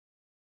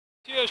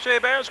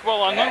CSJ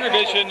basketball on Munger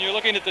Vision. You're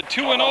looking at the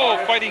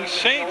 2-0 Fighting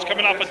Saints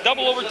coming off a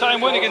double overtime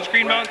win against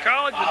Green Mountain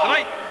College. And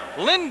tonight,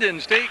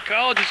 Lyndon State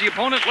College is the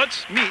opponent.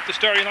 Let's meet the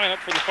starting lineup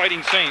for the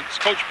Fighting Saints,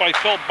 coached by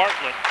Phil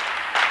Bartlett.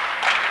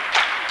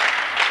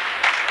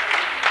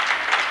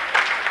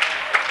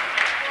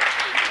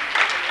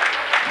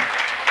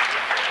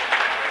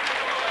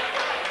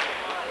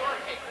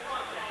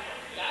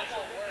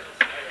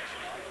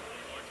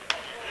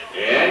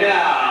 And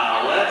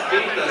now, let's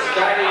meet the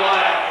starting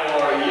lineup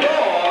for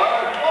your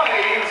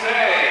Fighting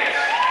Saints.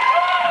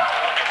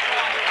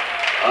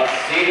 A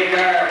senior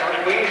guard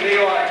from Queens, New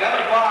York,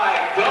 number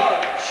 5, Doug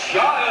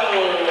Child.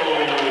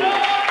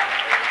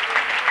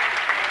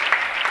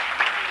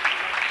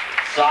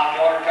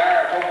 Sophomore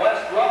guard from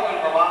West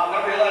Rutland, Vermont,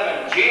 number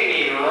 11,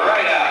 Jamie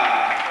Ryder.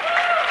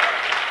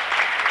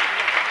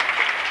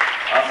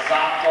 A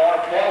sophomore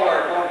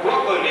forward from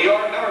Brooklyn, New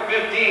York, number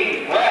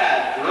 15,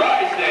 Brad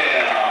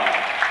Drysdale.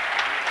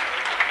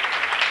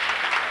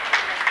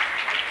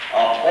 A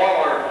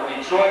forward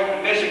from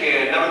Detroit,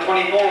 Michigan, number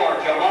 24,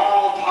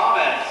 Jamal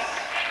Thomas.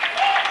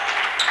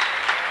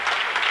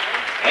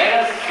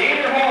 And a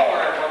senior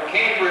forward from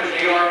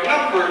Cambridge, New York,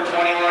 number 21,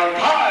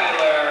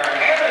 Tyler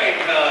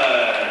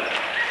Harrington.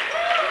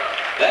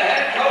 The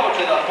head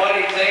coach of the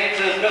Fighting Saints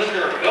is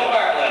Mr. Phil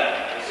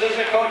Bartlett.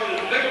 Assistant coaches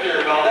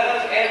Victor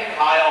Valdez and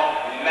Kyle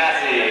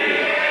Massey.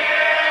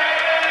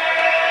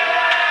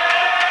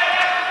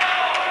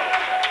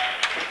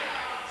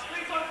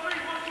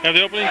 Have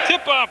the opening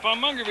tip-off on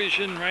Munger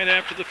Vision right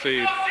after the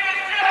fade.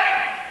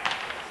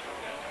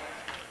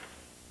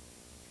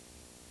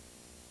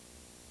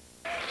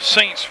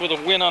 Saints with a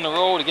win on the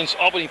road against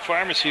Albany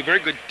Pharmacy. A very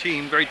good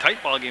team, very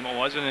tight ball game it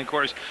was, and of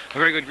course a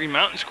very good Green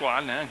Mountain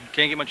squad.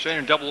 Can't get much better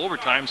in double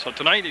overtime, so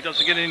tonight it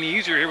doesn't get any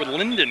easier here with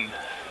Lyndon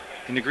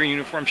in the green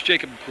uniforms.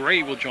 Jacob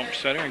Gray will jump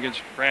center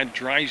against Brad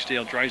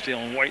Drysdale. Drysdale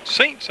in white.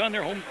 Saints on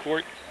their home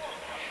court.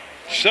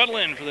 Settle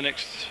in for the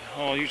next,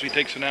 it usually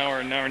takes an hour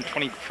and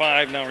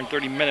 25, an hour and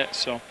 30 minutes,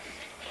 so.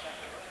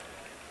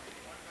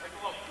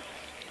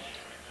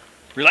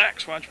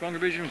 Relax, watch Munger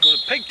Vision, go to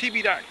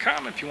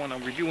PEGTV.com if you want to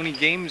review any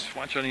games,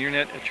 watch on the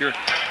internet at your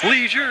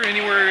leisure,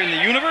 anywhere in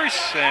the universe,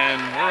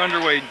 and we're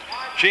underway.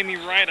 Jamie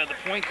Ryder, the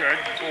point guard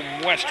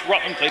from West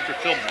Rutland, played for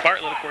Phil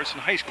Bartlett, of course, in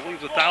high school. He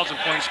was a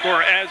 1,000-point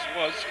scorer, as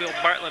was Phil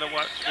Bartlett at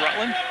West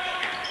Rutland.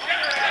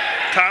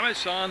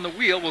 Thomas on the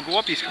wheel will go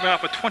up, he's coming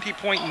off a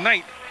 20-point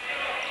night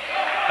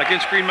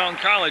against Green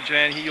Mountain College,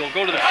 and he'll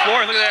go to the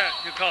floor, and look at that,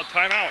 he'll call a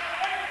timeout.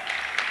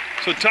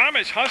 So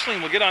Thomas hustling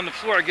will get on the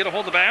floor, get a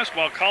hold of the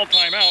basketball, call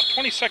timeout.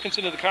 20 seconds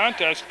into the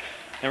contest,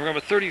 and we're going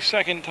to have a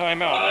 30-second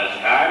timeout.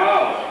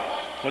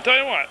 I'll tell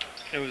you what,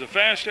 it was a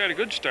fast start, a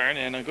good start,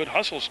 and a good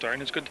hustle start,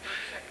 and it's good.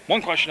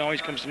 One question always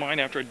comes to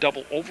mind after a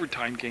double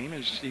overtime game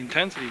is the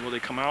intensity. Will they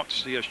come out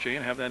to CSJ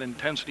and have that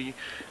intensity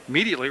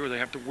immediately, where they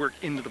have to work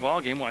into the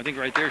ball game? Well, I think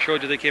right there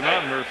showed you they came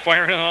out and were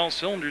firing on all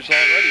cylinders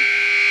already.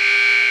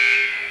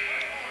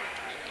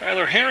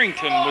 Tyler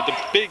Harrington with the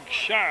big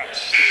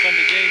shots to send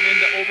the game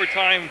into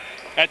overtime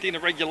at the end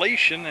of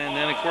regulation, and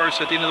then of course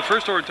at the end of the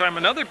first overtime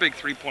another big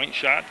three-point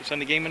shot to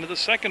send the game into the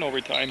second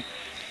overtime.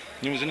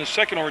 And it was in the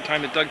second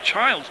overtime that Doug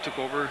Childs took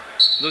over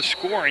the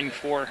scoring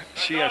for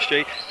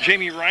CSJ.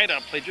 Jamie Ryder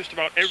played just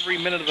about every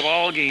minute of the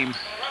ball game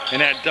in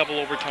that double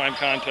overtime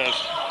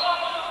contest.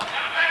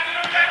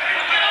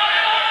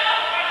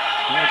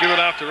 He'll give it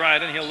off to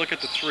Ryder, and he'll look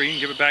at the three and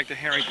give it back to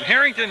Harrington.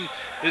 Harrington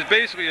is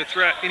basically a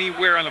threat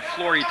anywhere on the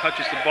floor he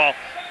touches the ball.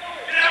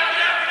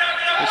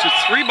 This is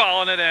three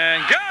ball in it,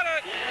 and got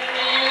it!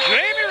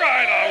 Jamie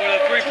Ryder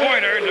with a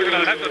three-pointer, and they're going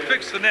to have to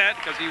fix the net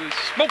because he was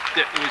smoked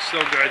it. It was so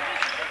good.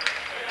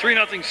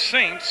 3-0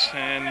 Saints,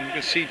 and you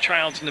can see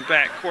Childs in the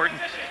back court.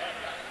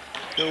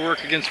 He'll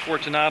work against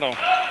Fortunato.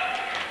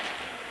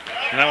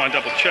 And I want to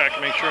double check,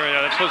 make sure,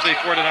 that's Jose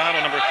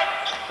Fortunato, number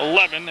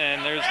 11,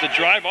 and there's the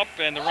drive up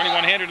and the running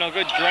one-hander, no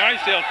good.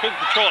 Drysdale couldn't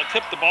control it,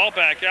 tipped the ball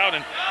back out,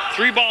 and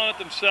three-balling it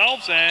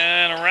themselves,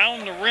 and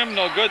around the rim,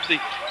 no good. The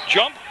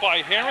jump by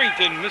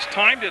Harrington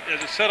mistimed it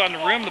as it set on the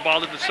rim. The ball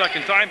did the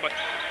second time, but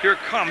here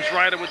comes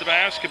Ryder with the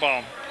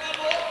basketball.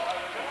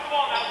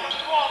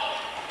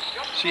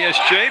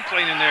 CSJ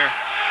playing in there.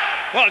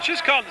 Well, it's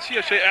just called the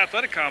CSJ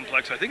Athletic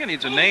Complex. I think it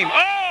needs a name.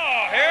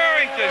 Oh,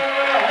 Harrington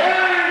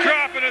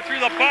dropping it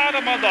through the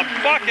bottom of the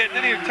bucket.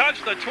 Didn't even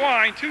touch the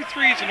twine. 2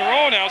 threes in a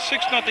row now.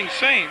 6-0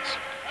 Saints.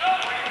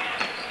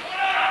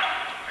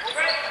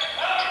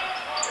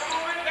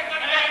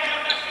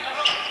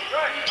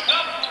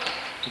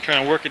 I'm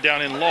trying to work it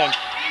down in low.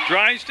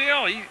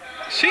 Drysdale, he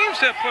seems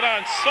to have put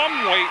on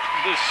some weight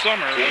this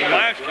summer.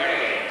 Last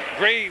year,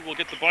 Gray will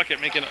get the bucket,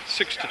 making it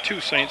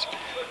 6-2 Saints.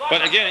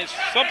 But again, it's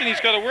something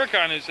he's got to work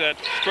on, is that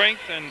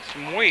strength and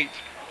some weight.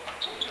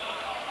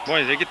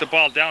 Boy, they get the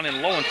ball down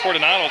in low, and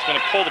Fortunato's going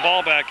to pull the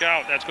ball back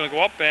out. That's going to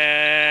go up,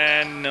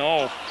 and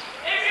no.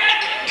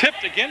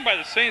 Tipped again by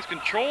the Saints,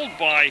 controlled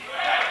by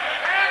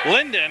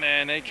Lyndon,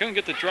 and they couldn't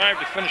get the drive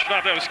to finish it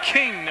off. That was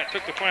King that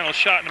took the final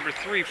shot, number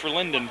 3 for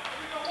Lyndon.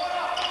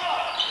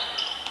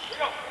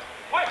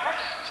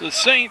 So the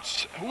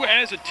Saints, who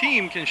as a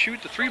team can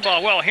shoot the three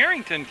ball well,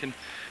 Harrington can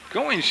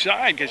go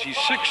inside because he's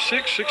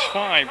 6'6",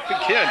 6'5", big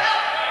kid.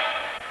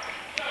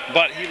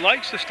 But he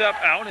likes to step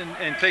out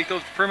and take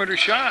those perimeter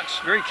shots.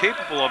 Very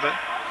capable of it.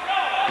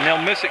 And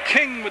they'll miss it.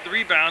 King with the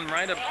rebound,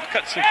 right up,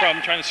 cuts the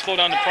problem, trying to slow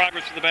down the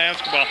progress of the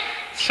basketball.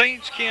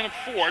 Saints can't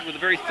afford, with a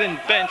very thin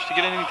bench, to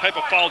get in any type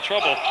of foul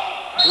trouble.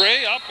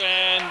 Gray up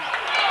and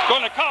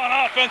going to call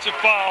an offensive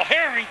foul.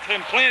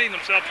 Harrington planting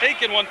himself,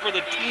 taking one for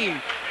the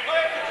team.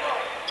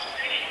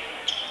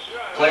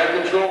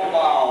 Player control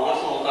foul,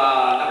 whistled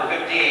number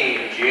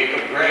 15,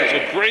 Jacob Gray.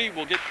 So Gray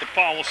will get the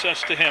foul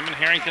assessed to him, and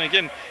Harrington,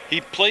 again,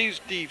 he plays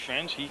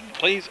defense, he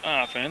plays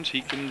offense,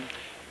 he can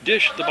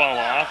dish the ball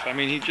off. I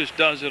mean, he just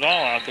does it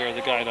all out there,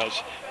 the guy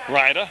does.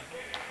 Ryda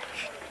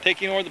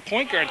taking over the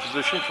point guard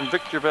position from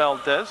Victor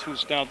Valdez,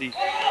 who's now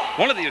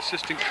one of the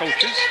assistant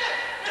coaches.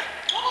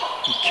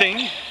 And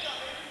King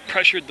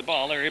pressured the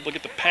ball. They're able to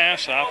get the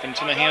pass off, and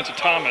it's in the hands of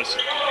Thomas.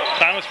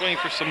 Thomas waiting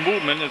for some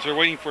movement as they're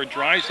waiting for a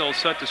Drysdale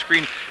set to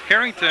screen.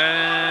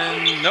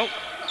 Harrington, nope.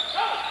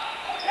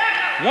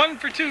 1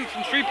 for 2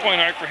 from three-point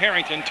arc for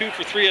Harrington, 2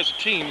 for 3 as a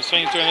team. The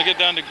Saints are going to get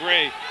down to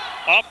Gray.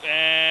 Up,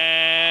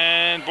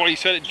 and boy, he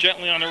set it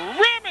gently on the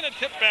rim, and a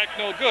tip back,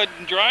 no good.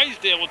 And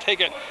Drysdale will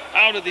take it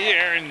out of the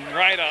air and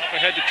right up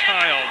ahead to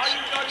Childs.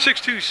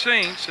 6'2"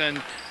 Saints,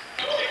 and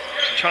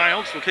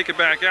Childs will kick it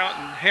back out,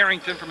 and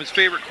Harrington from his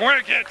favorite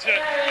corner gets it.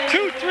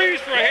 2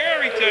 threes for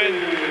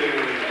Harrington.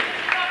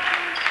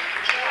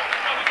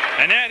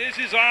 And that is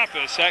his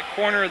office, that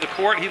corner of the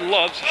court. He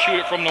loves to shoot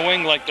it from the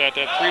wing like that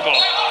three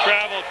ball.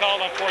 Travel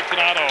called on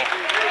Fortunato.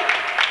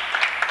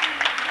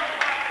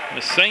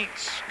 The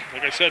Saints,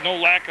 like I said, no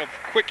lack of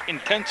quick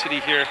intensity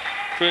here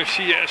for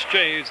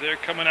CSJ as they're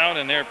coming out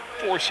and they're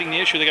forcing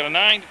the issue. They got a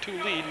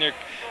 9-2 lead, and they're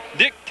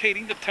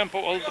dictating the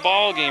tempo of the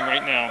ball game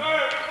right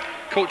now.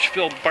 Coach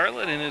Phil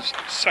Bartlett in his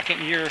second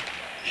year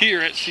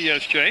here at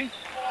CSJ.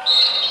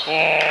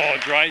 Oh,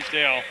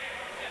 Drysdale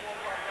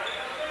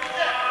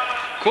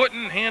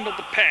couldn't handle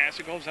the pass.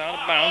 It goes out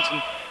of bounds,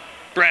 and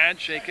Brad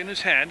shaking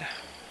his head,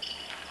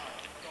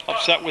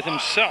 upset with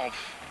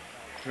himself.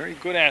 Very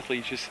good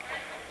athlete. Just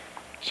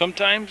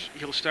sometimes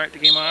he'll start the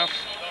game off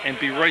and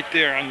be right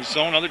there on the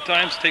zone. Other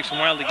times it takes him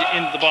a while to get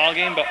into the ball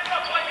game, but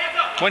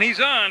when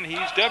he's on, he's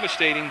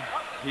devastating.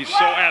 He's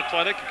so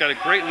athletic, got a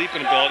great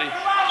leaping ability.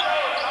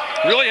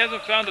 Really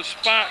hasn't found a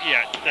spot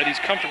yet that he's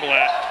comfortable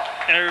at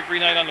every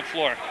night on the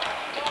floor.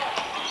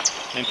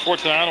 And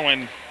Fortunato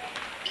and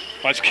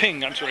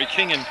King and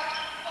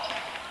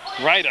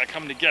Ryda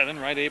come together, and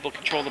Ryda able to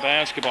control the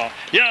basketball.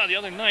 Yeah, the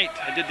other night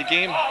I did the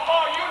game.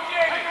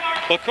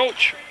 Well,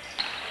 Coach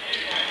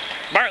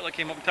Bartlett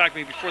came up and talked to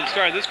me before the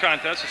start of this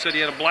contest. He said he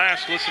had a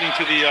blast listening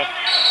to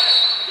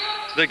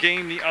the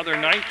game the other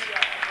night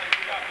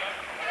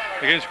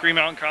against Green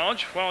Mountain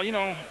College. Well, you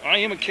know, I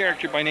am a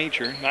character by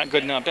nature. Not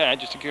good, not bad,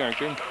 just a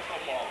character.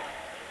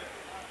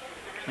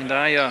 And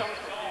I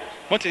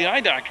went to the eye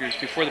doctors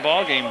before the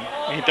ball game.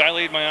 And he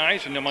dilated my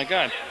eyes, and oh my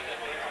God.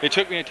 It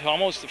took me until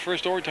almost the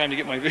first overtime to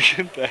get my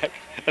vision back.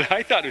 And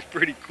I thought it was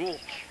pretty cool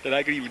that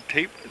I could even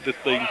tape the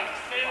thing.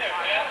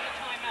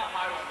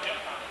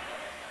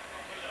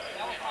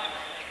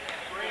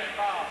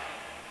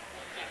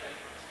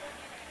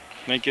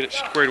 And they get it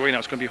squared away now.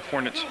 It's going to be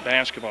Hornets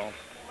basketball.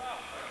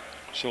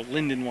 So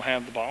Lyndon will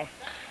have the ball.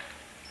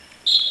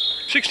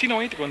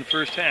 16:08 to go in the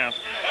first half.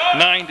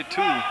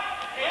 9-2.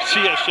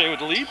 CSJ with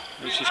the lead.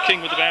 This is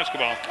King with the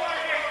basketball.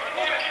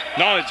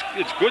 No,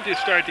 it's good to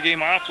start the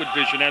game off with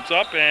vision. That's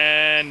up,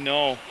 and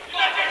no.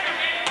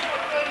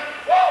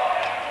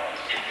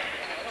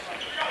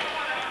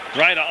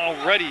 Ryda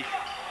already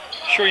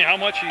showing you how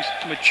much he's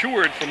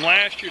matured from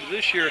last year to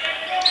this year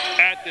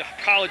at the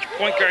college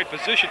point guard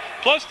position.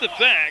 Plus the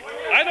fact,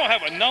 I don't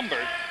have a number,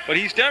 but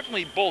he's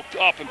definitely bulked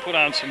up and put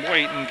on some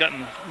weight and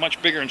gotten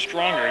much bigger and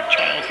stronger.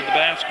 Childs with the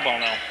basketball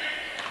now.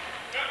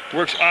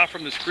 Works off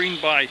from the screen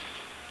by,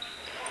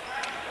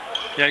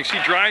 yeah, you see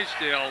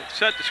Drysdale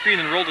set the screen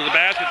and roll to the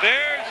basket.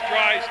 There's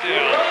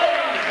Drysdale.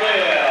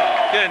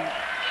 Again,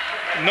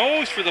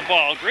 nose for the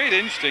ball, great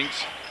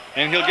instincts,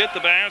 and he'll get the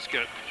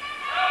basket.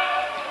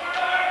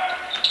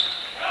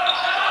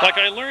 Like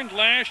I learned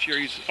last year,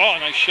 oh,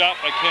 nice shot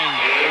by King.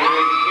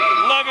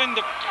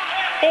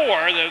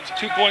 11-4, that's a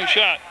two-point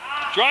shot.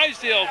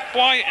 Drysdale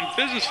quiet and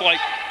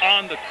businesslike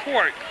on the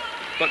court,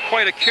 but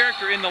quite a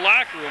character in the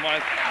locker room.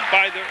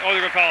 They're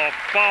going to call a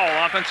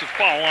foul, offensive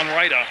foul on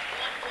Ryda.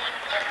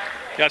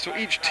 Yeah, so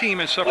each team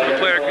has suffered a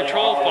player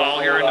control foul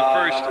here in the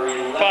first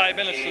 5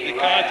 minutes of the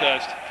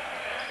contest.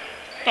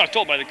 I was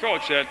told by the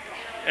coach that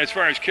as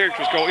far as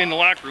characters go in the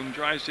locker room,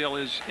 Drysdale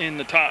is in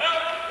the top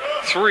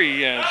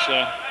 3. And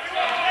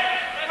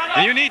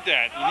you need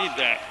that. You need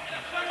that.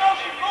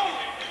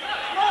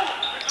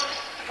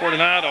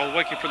 Fortunato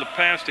looking for the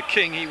pass to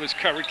King. He was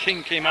covered.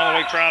 King came all the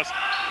way across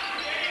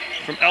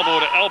from elbow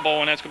to elbow,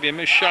 and that's going to be a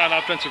missed shot.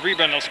 Offensive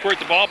rebound. They'll squirt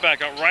the ball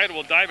back out. Ryda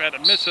will dive at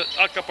it, miss it,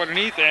 up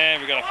underneath,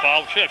 and we got a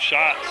foul. Shift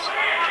shots.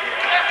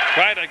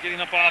 Ryda getting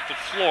up off the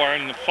floor,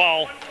 and the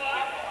foul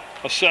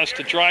assessed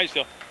to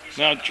Drysdale.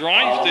 Now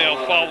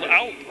Drysdale fouled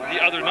out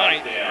the other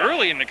night,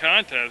 early in the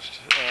contest.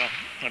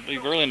 I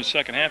believe early in the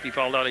second half he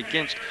fouled out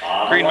against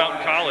Green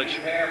Mountain College.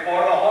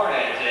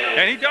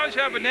 And he does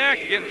have a knack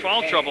to get in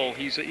foul trouble.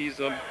 He's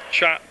a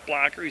shot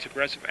blocker. He's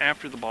aggressive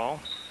after the ball.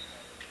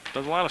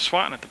 Does a lot of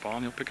swatting at the ball,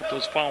 and he'll pick up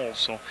those fouls.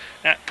 So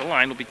at the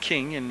line will be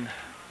King, and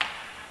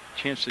a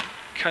chance to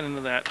cut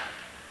into that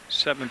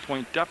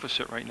 7-point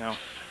deficit right now.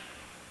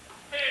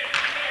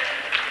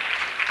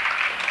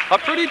 A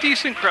pretty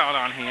decent crowd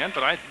on hand,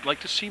 but I'd like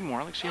to see more.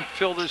 I'd like to see him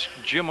fill this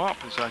gym up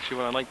is actually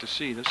what I'd like to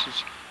see. This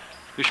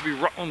should be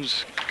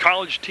Rutland's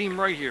college team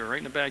right here, right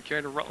in the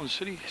backyard of Rutland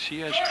City,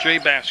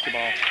 CSJ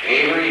basketball.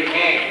 Avery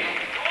King.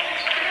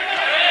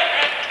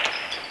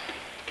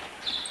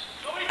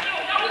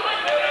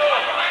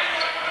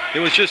 It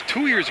was just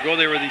 2 years ago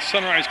they were the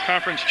Sunrise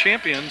Conference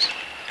champions.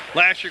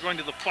 Last year going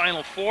to the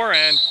Final Four,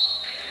 and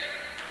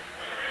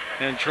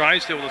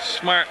Drysdale with a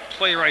smart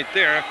play right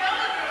there.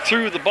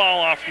 Threw the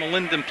ball off from a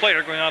Lyndon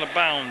player going out of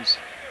bounds.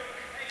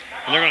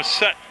 And they're going to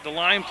set the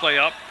line play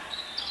up.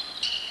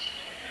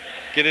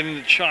 Get it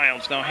into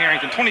Childs. Now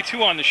Harrington,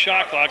 22 on the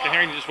shot clock, and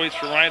Harrington just waits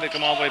for Ryan to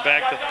come all the way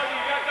back to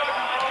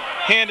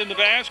hand in the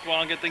basketball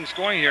and get things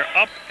going here.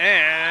 Up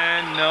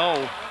and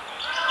no.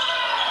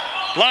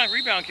 Line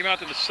rebound came out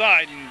to the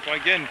side, and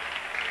again,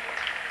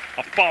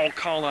 a foul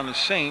called on the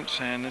Saints,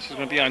 and this is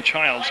going to be on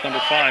Childs, number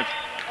 5.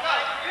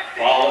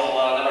 Foul whistle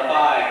on number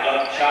 5,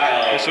 Doug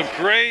Childs. So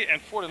Gray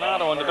and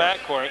Fortunato in the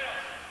backcourt.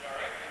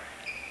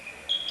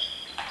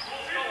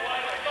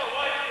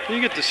 You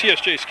get the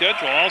CSJ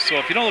schedule also.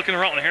 If you don't look in the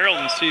Rutland Herald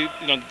and see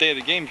the day of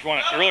the game, if you want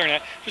it earlier than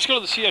that, just go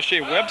to the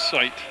CSJ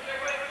website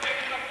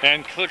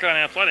and click on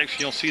athletics.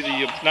 You'll see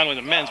not only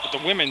the men's but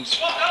the women's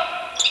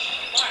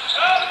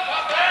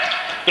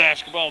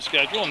basketball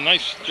schedule. And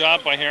nice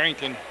job by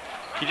Harrington.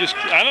 I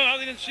don't know how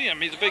they didn't see him.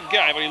 He's a big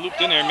guy, but he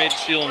looped in there and made the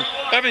steal. And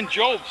Evan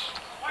Jobs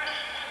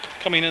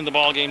coming in the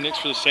ball game next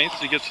for the Saints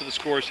as he gets to the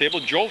scorer's table.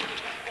 Jobs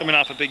coming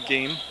off a big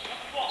game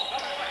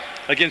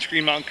against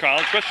Green Mountain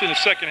College, especially in the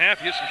second half.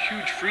 He hit some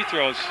huge free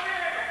throws.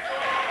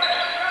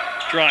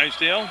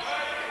 Drysdale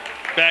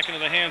back into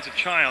the hands of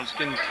Childs,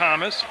 getting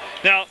Thomas.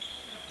 Now,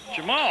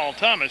 Jamal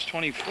Thomas,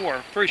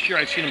 24, first year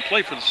I've seen him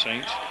play for the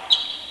Saints.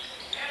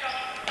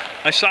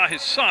 I saw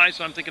his size,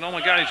 and I'm thinking, oh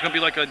my God, he's going to be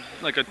like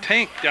a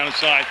tank down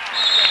inside.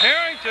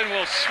 Harrington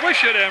will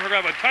swish it, and we're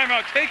going to have a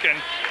timeout taken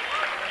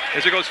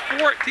as it goes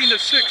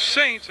 14-6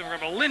 Saints, and we're going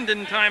to have a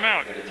Lyndon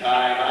timeout.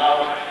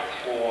 Timeout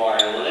for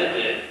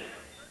Lyndon.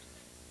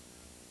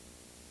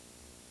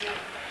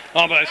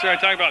 Oh, but I started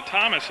talking about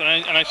Thomas,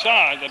 and I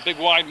saw the big,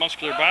 wide,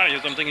 muscular body.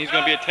 I'm thinking he's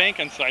going to be a tank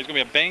inside. He's going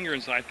to be a banger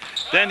inside.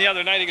 Then the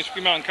other night against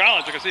Green Mountain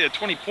College, like I said, he had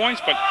 20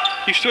 points, but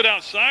he stood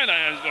outside.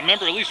 I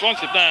remember at least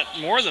once, if not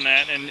more than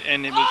that,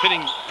 and he was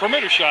hitting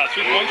perimeter shots,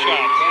 3-point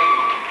shots.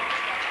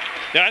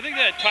 Yeah, I think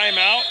that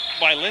timeout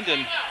by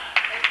Lyndon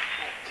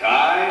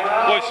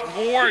was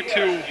more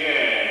to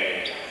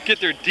get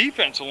their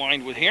defense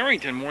aligned with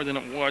Harrington more than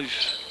it was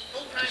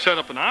to set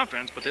up an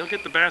offense, but they'll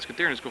get the basket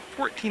there, and it's go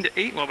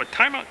 14-8. We'll have a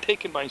timeout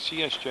taken by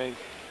CSJ.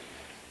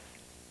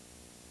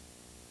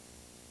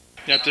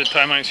 After the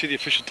timeout, you see the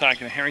official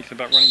talking to Harrington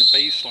about running the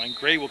baseline.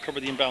 Gray will cover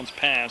the inbounds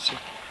pass.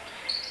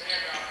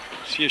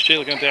 CSJ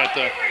looking at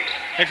that.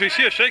 Actually,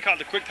 CSJ caught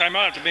the quick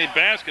timeout after made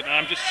basket, and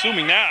I'm just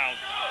assuming now,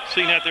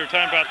 seeing that they were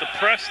talking about the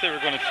press they were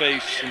going to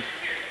face. And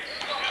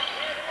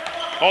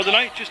the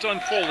night just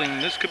unfolding.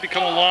 This could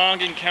become a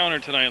long encounter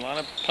tonight. A lot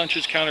of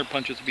punches, counter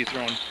punches to be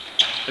thrown.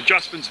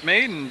 Adjustments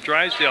made in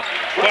Drysdale.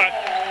 But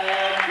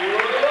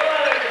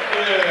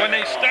when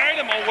they start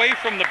him away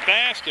from the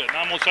basket and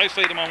almost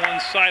isolate him on one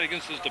side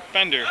against his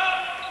defender,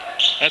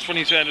 that's when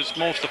he's at his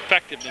most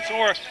effectiveness.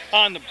 Or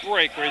on the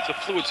break where it's a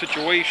fluid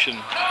situation.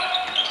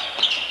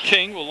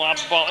 King will lob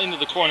the ball into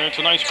the corner. It's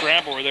a nice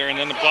grab over there. And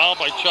then the ball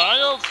by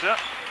Childs. Yep.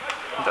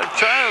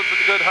 Childs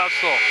with a good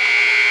hustle.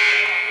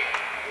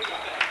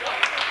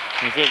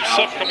 And we have a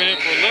sub coming in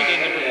for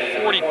Lyndon,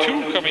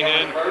 number 42 coming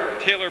in,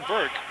 Taylor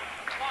Burke.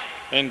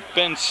 And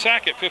Ben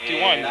Sackett,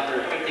 51. And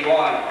number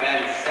 51,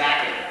 Ben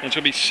Sackett. And it's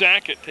going to be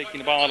Sackett taking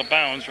the ball out of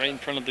bounds right in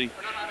front of the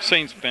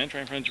Saints bench, right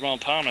in front of Jamal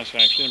Thomas,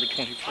 actually, number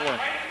 24.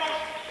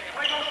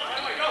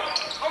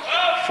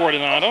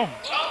 Fortunato.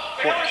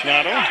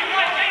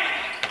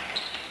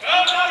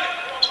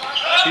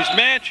 He's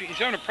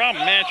having a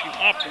problem matching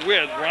up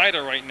with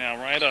Ryder right now.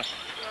 Ryder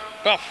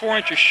about 4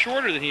 inches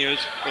shorter than he is,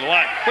 but a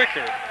lot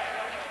quicker.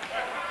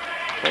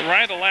 But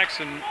Ryder lacks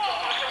some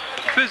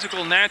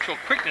physical, natural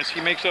quickness. He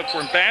makes up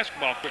for in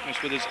basketball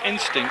quickness with his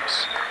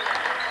instincts.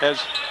 As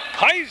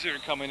Heiser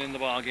coming in the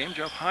ball game,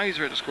 Jeff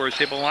Heiser at the scorer's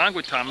table along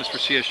with Thomas for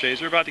CSJs.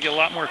 They're about to get a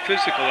lot more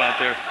physical out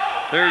there.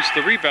 There's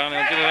the rebound,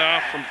 and get it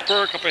off from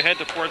Burke up ahead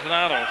to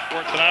Fortunato.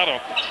 Fortunato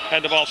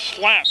had the ball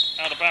slapped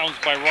out of bounds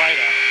by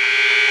Ryder.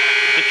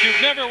 If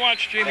you've never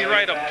watched Jamie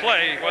Ryder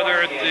play,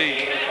 whether at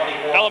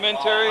the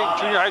elementary,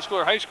 junior high school,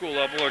 or high school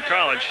level, or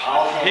college,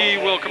 he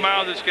will come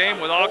out of this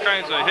game with all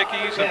kinds of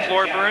hickeys and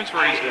floor burns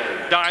where he's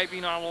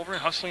diving all over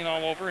and hustling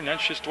all over, and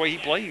that's just the way he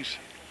plays.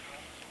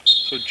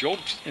 So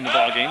Jobst in the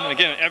ball game. And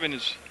again, Evan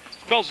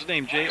spells his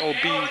name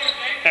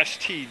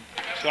J-O-B-S-T.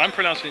 So I'm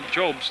pronouncing it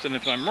Jobst, and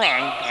if I'm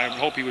wrong, I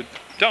hope he would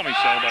tell me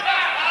so. But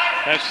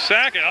That's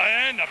Sackett,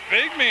 and the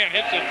big man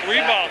hits a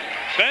 3-ball.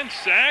 Ben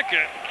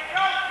Sackett,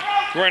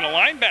 wearing a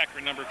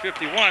linebacker, number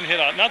 51, hit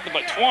out nothing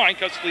but twine,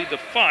 cuts the lead to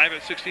 5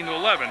 at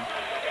 16-11.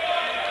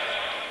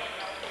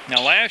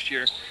 Now last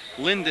year,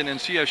 Lyndon and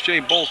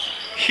CSJ both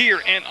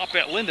here and up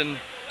at Lyndon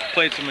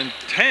played some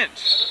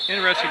intense,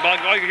 interesting ball.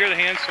 Oh, you can hear the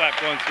hand slap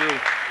going through.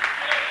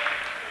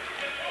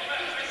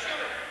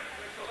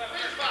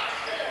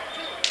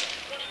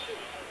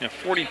 Yeah,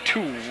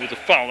 42 with a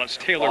foul. That's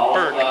Taylor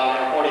Burke.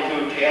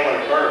 42,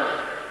 Taylor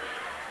Burke.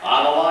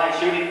 On the line,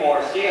 shooting for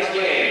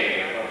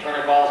CSJ from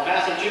Turner Falls,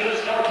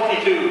 Massachusetts, number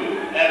 22,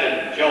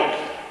 Evan Jost.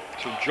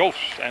 So Jost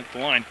at the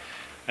line.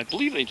 I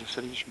believe they just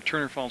said he's from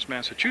Turner Falls,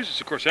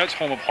 Massachusetts. Of course, that's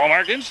home of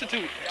Hallmark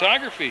Institute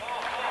Photography.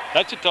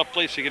 That's a tough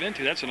place to get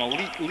into. That's an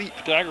elite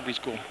photography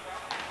school.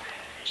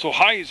 So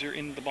Heiser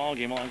in the ball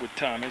game along with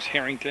Thomas,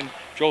 Harrington,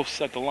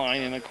 Jost at the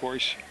line, and of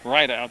course,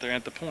 Ryda out there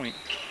at the point.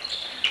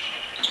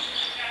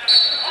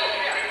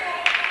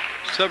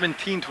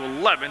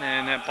 17-11,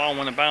 and that ball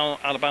went out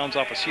of bounds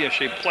off a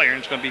CSJ player, and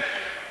it's going to be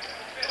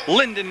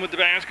Lyndon with the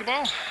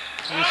basketball.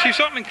 And you see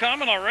something in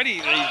common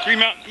already. The Green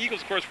Mountain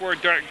Eagles, of course, wore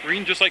dark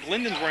green, just like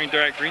Lyndon's wearing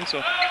dark green.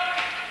 So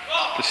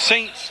the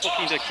Saints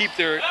looking to keep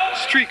their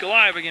streak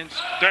alive against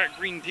dark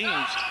green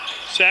teams.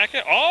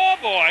 Sackett, oh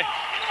boy,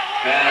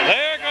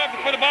 they're going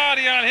to put a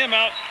body on him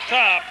out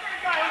top.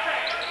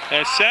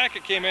 As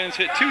Sackett came in and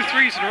hit 2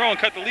 threes in a row and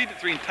cut the lead to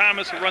 3, and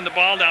Thomas will run the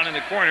ball down in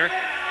the corner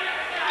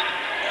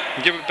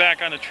and give it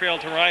back on the trail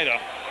to Ryda.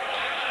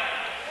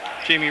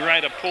 Jamie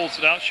Ryda pulls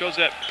it out, shows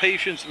that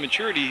patience and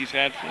maturity he's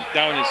had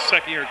down in his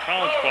second year of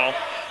college ball.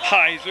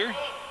 Heiser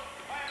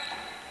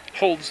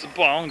holds the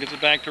ball and gives it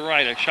back to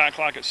Ryda. Shot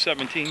clock at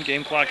 17,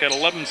 game clock at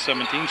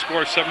 11:17,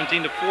 score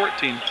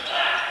 17-14.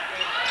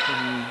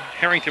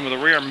 Harrington with a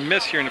rare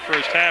miss here in the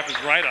first half as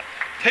Ryda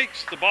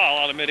takes the ball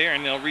out of midair,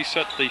 and they'll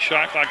reset the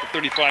shot clock to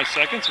 35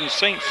 seconds, and the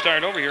Saints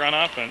start over here on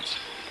offense.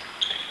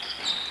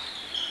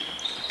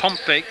 Pump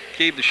fake,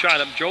 gave the shot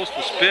up, Jost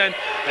will spin,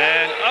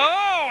 and oh,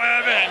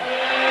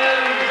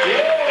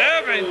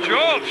 Evan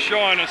Jost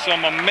showing us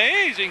some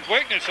amazing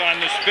quickness on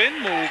the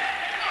spin move.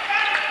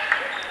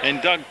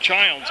 And Doug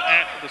Childs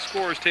at the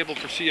scorer's table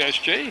for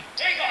CSJ.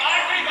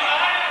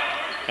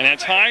 And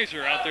that's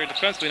Heiser out there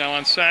defensively now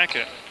on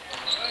Sackett.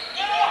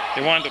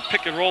 They wanted to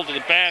pick and roll to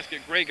the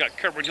basket. Gray got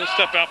covered. He'll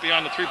step out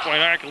beyond the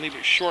three-point arc and leave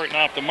it short and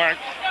off the mark.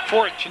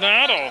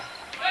 Fortunato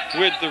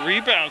with the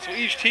rebound. So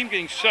each team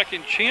getting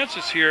second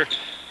chances here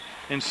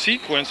in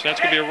sequence. That's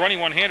going to be a running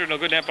one-hander. No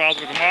good. That ball's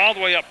going to come all the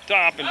way up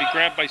top and be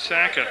grabbed by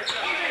Sackett.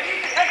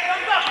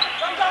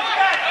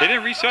 They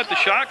didn't reset the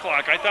shot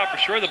clock. I thought for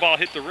sure the ball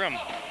hit the rim.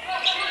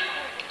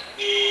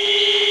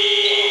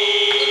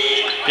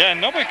 Yeah,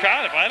 nobody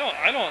caught it.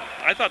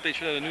 I thought they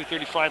should have a new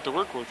 35 to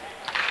work with.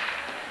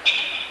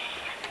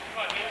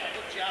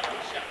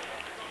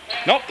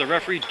 Nope, the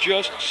referee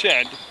just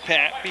said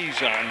Pat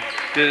Bizon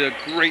did a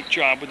great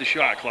job with the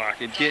shot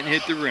clock. It didn't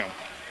hit the rim.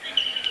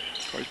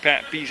 Of course,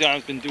 Pat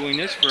Bizon's been doing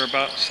this for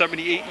about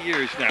 78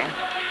 years now.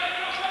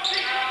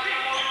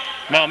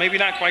 Well, maybe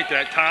not quite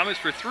that. Thomas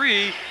for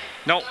 3.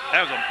 Nope,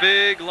 that was a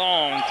big,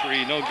 long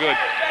 3. No good.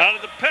 Out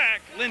of the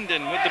pack,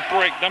 Lyndon with the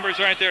break. Numbers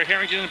right there.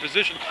 Harrington in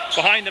position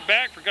behind the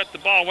back. Forgot the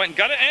ball. Went and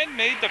got it and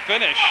made the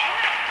finish.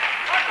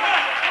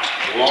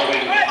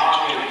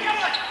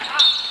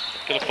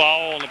 Get a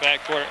foul in the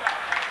backcourt.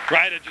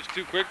 Ryda just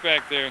too quick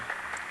back there.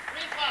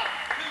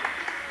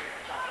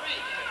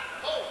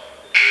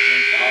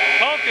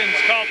 Hawkins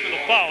called for the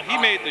foul. He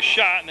made the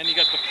shot and then he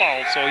got the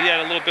foul. So he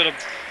had a little bit of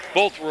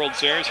both worlds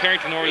there. As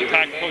Harrington over to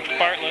talk to Coach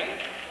Bartlett.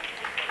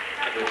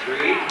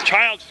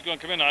 Childs is going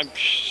to come in and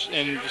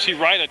you see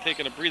Ryda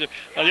taking a breather.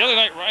 Now the other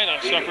night Ryda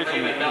suffered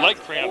from leg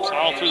cramps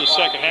all through the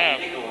second half.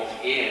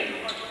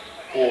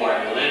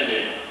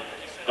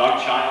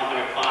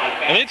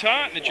 And it's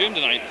hot in the gym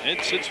tonight.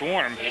 It's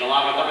warm. He's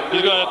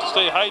going to have to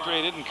stay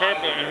hydrated and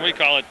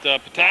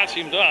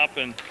potassiumed up.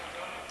 And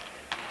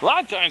a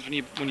lot of times when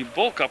you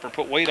bulk up or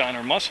put weight on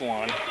or muscle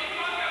on,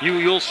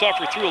 you'll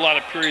suffer through a lot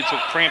of periods of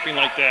cramping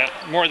like that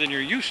more than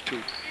you're used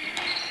to.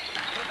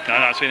 Now,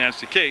 I'm not saying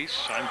that's the case.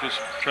 I'm just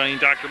trying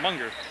Dr.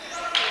 Munger.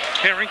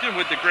 Harrington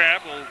with the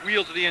grab will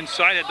wheel to the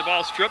inside, had the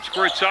ball stripped,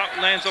 squirts out,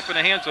 lands up in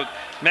the hands of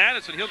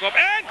Madison. He'll go up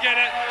and get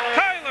it.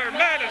 Tyler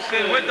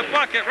Madison with the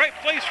bucket. Right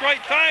place,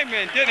 right time,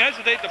 and didn't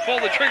hesitate to pull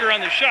the trigger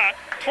on the shot.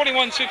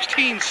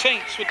 21-16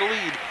 Saints with the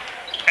lead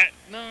at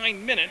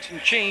 9 minutes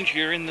and change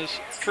here in this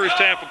first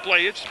half of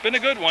play. It's been a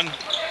good one.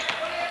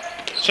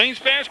 Saints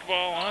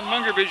basketball on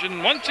Munger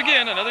Vision. Once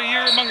again, another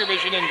year of Munger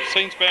Vision and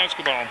Saints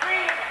basketball.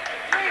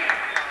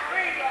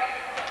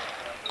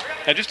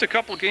 Now, just a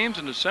couple games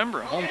in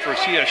December, home for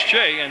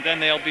CSJ, and then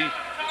they'll be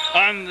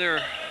on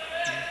their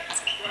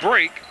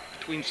break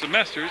between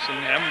semesters and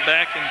have them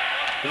back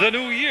in the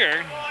new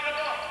year.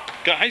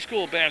 Got high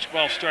school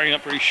basketball starting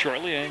up very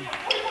shortly. And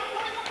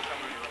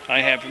I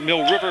have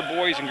Mill River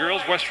boys and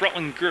girls, West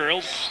Rutland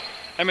girls,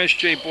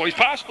 MSJ boys,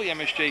 possibly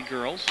MSJ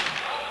girls.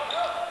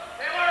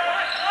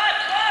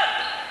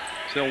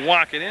 So they'll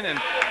walk it in, and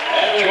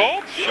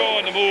Job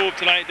showing the move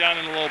tonight down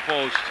in the low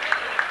post.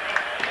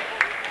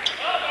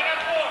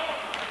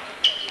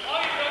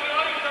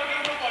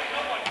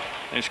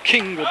 As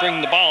King will bring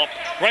the ball up.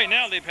 Right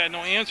now, they've had no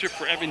answer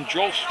for Evan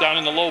Jolst down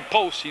in the low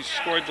post. He's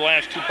scored the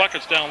last 2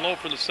 buckets down low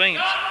for the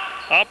Saints.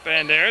 Up,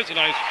 and there's a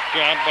nice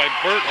job by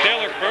Burke.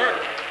 Taylor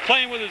Burke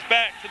playing with his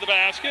back to the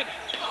basket.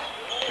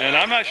 And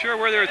I'm not sure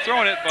where they're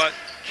throwing it, but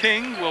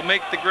King will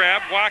make the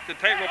grab, walk the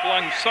tightrope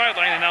along the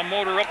sideline, and now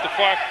motor up the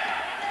far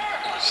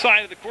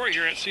side of the court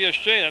here at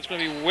CSJ. That's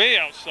going to be way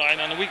outside.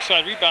 On the weak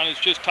side rebound is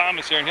just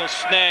Thomas there, and he'll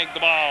snag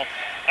the ball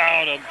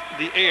out of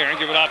the air and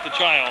give it off to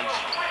Childs.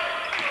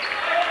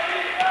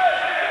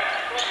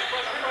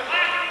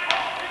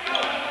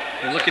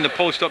 They're looking to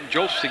post up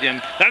Jolst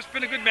again. That's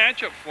been a good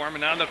matchup for him,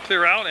 and now they'll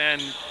clear out,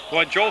 and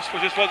well, Jolst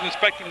just wasn't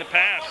expecting the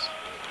pass.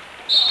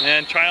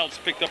 And Childs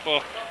picked up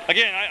a,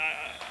 again,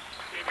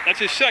 that's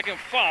his 2nd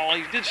foul.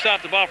 He did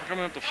stop the ball from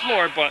coming up the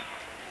floor, but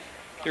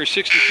they're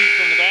 60 feet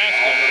from the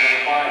basket.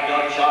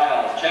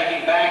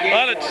 A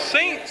lot of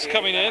Saints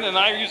coming in, and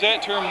I use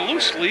that term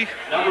loosely.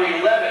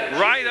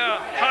 Ryda,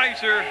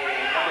 Heiser,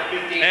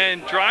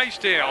 and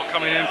Drysdale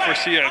coming in for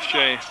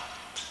CSJ.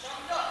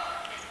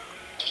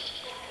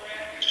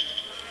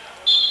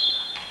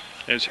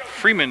 There's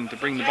Freeman to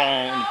bring the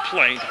ball into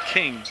play to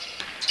King.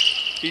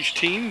 Each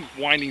team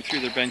winding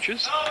through their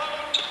benches.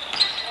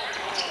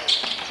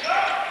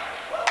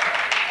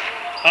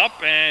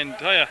 Up, and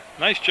tell you,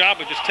 nice job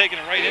of just taking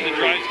it right into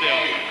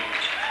Drysdale.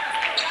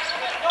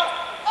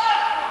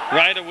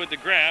 Ryda with the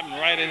grab and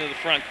right into the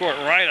front court.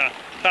 Ryda,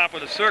 top of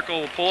the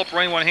circle, will pull up,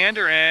 running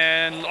one-hander,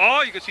 and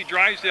oh, you can see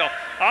Drysdale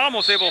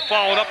almost able to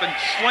follow it up and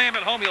slam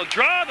it home. He'll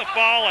draw the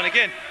foul, and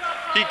again,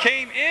 he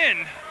came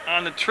in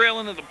on the trail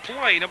end of the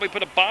play. Nobody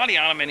put a body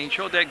on him, and he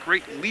showed that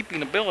great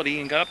leaping ability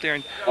and got up there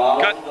and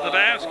got the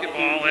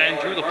basketball and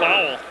drew the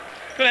foul.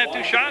 Gonna have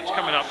 2 shots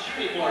coming up.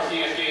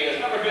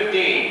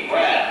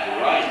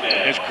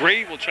 As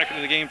Gray will check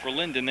into the game for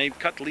Lyndon. They've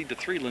cut the lead to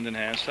 3, Lyndon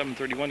has.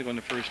 7:31 to go in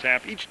the first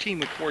half. Each team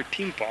with 4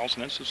 team fouls,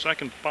 and that's the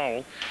 2nd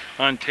foul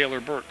on Taylor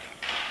Burke.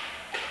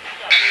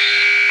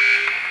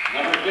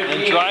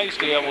 And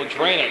Drysdale will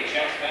drain it.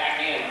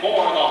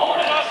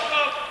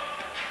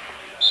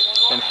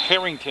 And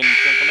Harrington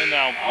can come in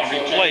now and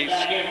replace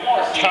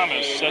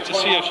Thomas. That's a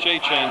CSJ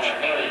change.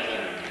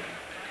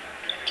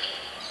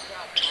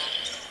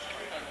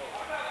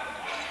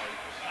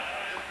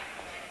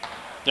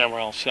 Yeah,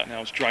 we're all set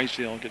now as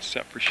Drysdale gets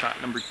set for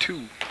shot number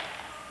 2.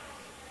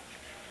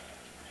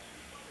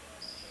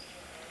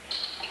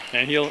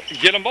 And he'll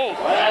get them both.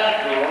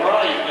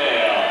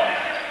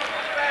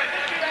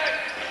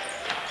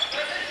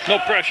 No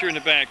pressure in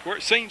the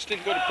backcourt. Saints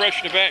didn't go to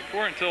pressure in the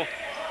backcourt until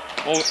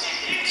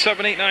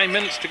 7, 8, 9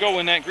 minutes to go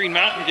in that Green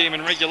Mountain game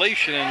in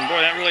regulation, and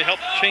boy, that really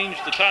helped change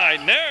the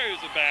tide. And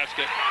there's the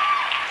basket.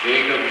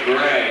 Jacob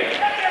Gray.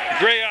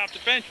 Gray off the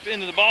bench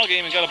into the ball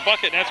game and got a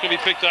bucket, and that's going to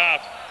be picked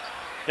off.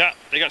 Yeah,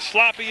 they got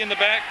sloppy in the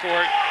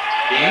backcourt.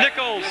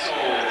 Nichols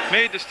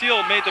made the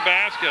steal, made the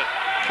basket.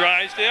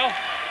 Drysdale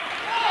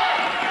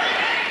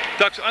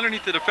ducks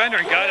underneath the defender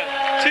and got it.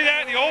 See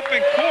that in the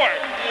open court?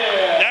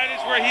 That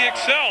is where he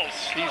excels.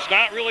 He's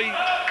not really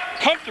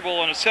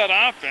comfortable in a set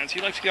offense.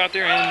 He likes to get out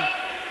there and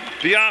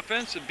be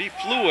offensive, be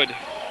fluid,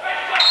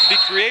 be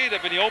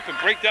creative in the open,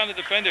 break down the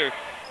defender.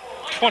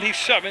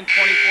 27-24,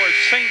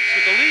 Saints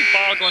with the lead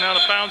ball going out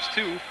of bounds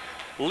to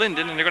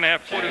Lyndon, and they're going to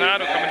have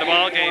Fortunato come in the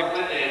ball game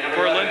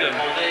for Lyndon.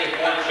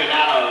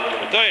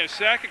 I'll tell you,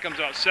 Sackett comes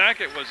out.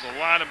 Sackett was a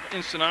lot of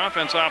instant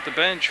offense off the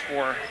bench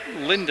for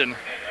Lyndon.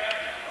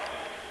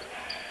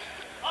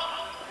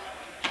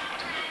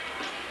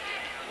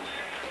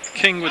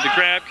 King with the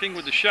grab, King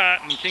with the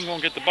shot, and King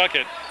won't get the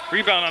bucket.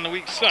 Rebound on the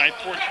weak side.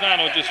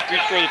 Fortunato just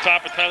reached for the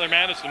top of Tyler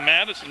Madison.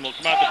 Madison will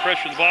come out to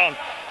pressure the ball.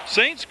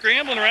 Saints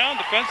scrambling around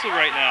defensive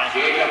right now.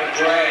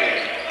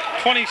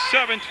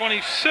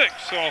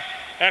 27-26. So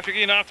after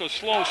getting off to a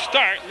slow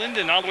start,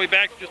 Lyndon all the way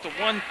back to just a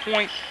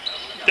 1-point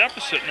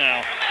deficit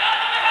now.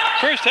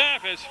 First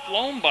half has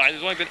flown by.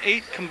 There's only been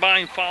 8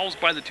 combined fouls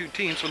by the 2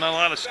 teams, so not a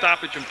lot of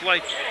stoppage in play.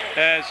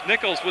 As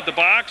Nichols with the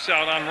box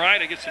out on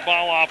Ryda gets the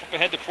ball off up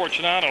ahead to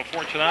Fortunato.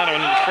 Fortunato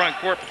into the front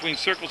court between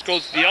circles,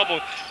 goes to the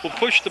elbow, will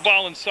push the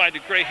ball inside to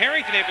Gray.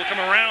 Harrington able to come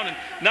around and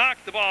knock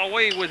the ball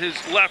away with his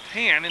left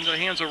hand into the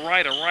hands of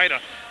Ryda. Ryda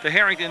to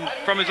Harrington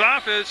from his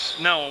office.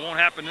 No, it won't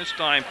happen this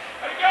time.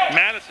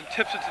 Madison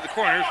tips it to the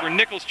corners where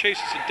Nichols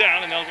chases it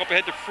down, and they'll go up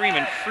ahead to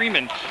Freeman.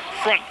 Freeman,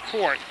 front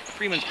court.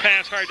 Freeman's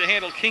pass hard to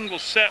handle. King will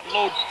set,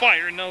 load,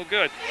 fire, no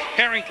good.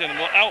 Harrington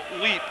will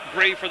out-leap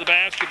Gray for the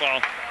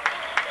basketball.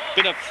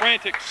 Been a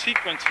frantic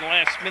sequence in the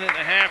last minute and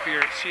a half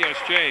here at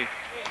CSJ.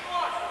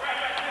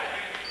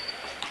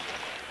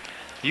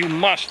 You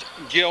must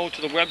go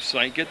to the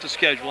website, get the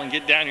schedule, and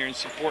get down here and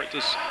support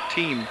this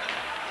team.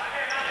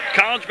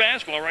 College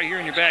basketball right here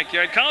in your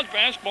backyard. College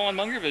basketball on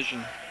Munger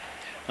Vision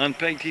on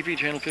PEGTV,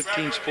 Channel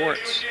 15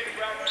 Sports.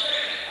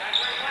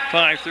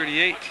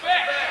 5:38.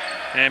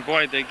 And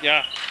boy,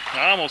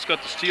 I almost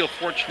got the steal.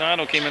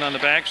 Fortunato came in on the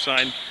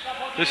backside.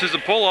 This is a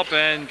pull-up,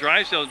 and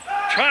Drysdale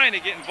trying to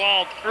get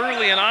involved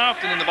early and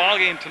often in the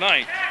ballgame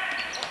tonight.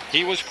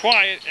 He was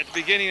quiet at the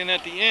beginning and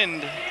at the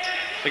end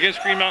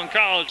against Green Mountain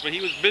College, but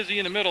he was busy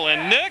in the middle.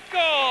 And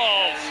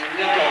Nichols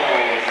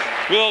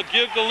will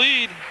give the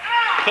lead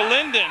to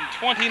Lyndon,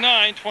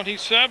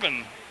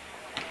 29-27.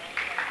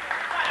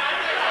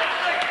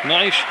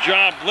 Nice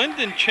job.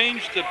 Lyndon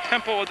changed the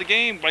tempo of the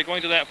game by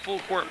going to that full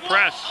court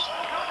press.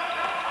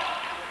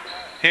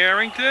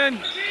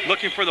 Harrington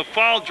looking for the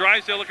foul.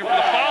 Drysdale looking for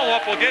the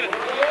follow-up. Will get it.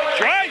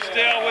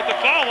 Drysdale with the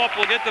follow-up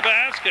will get the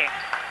basket.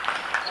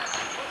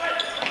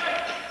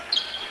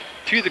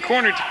 To the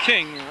corner to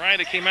King.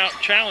 Ryder came out,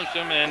 challenged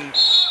him, and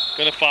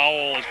got a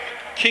foul.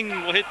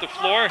 King will hit the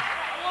floor.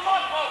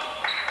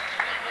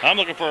 I'm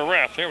looking for a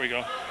ref. There we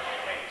go.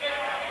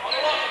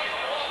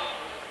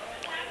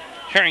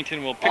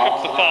 Harrington will pick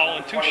up the foul,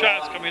 and 2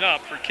 shots coming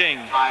up for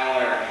King.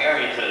 Tyler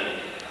Harrington.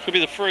 Could be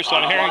the first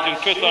on Harrington,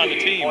 5th on the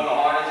team.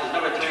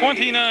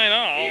 29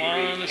 all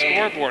on the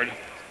scoreboard.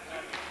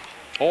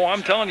 Oh,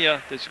 I'm telling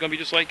you, this is going to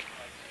be just like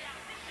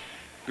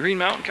Green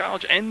Mountain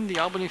College and the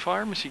Albany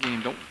Pharmacy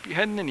game. Don't be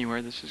heading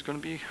anywhere. This is going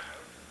to be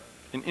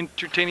an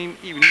entertaining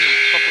evening of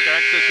public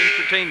access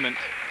entertainment.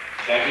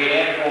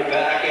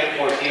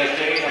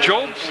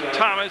 Jobs,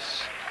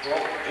 Thomas.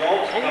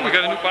 Oh, we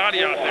got a new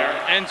body out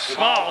there. And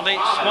Small, Nate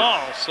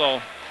Small.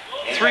 So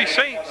 3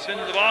 Saints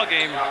into the ball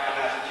game.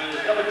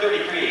 Number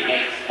 33,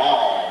 Nate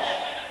Small.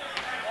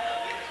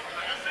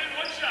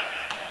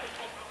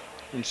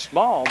 And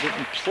Small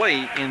didn't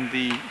play in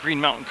the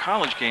Green Mountain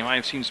College game. I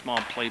have seen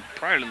Small play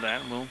prior to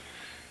that. We'll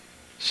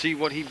see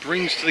what he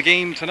brings to the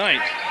game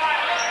tonight.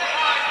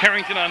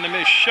 Harrington on the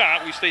missed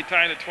shot. We stay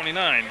tied at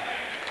 29.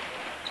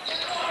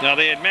 Now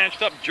they had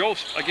matched up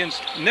Joseph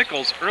against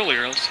Nichols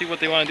earlier. Let's see what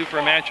they want to do for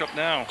a matchup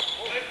now.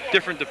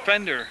 Different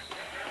defender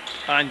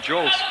on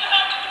Joseph.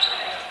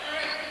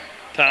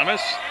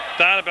 Thomas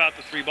thought about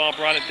the 3 ball,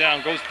 brought it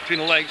down, goes between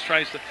the legs,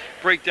 tries to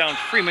break down.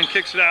 Freeman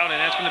kicks it out,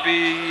 and that's going to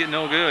be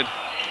no good.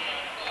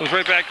 Goes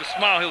right back to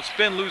Small. He'll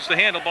spin, lose the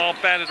handle, ball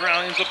batted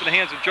around, ends up in the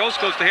hands of Joseph,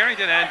 goes to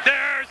Harrington, and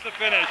there's the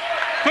finish.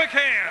 Quick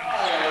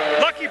hands.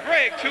 Lucky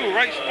break, too.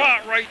 Right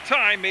spot, right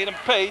time. Made him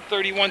pay.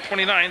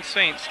 31-29.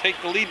 Saints take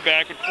the lead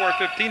back with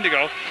 4:15 to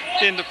go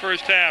in the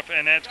first half,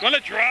 and that's going to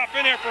drop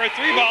in there for a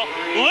 3 ball.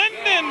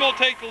 Lyndon will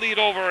take the lead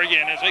over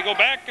again as they go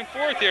back and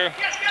forth here.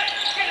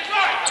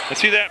 Let's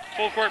see that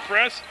full court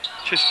press.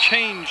 Just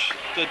change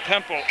the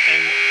tempo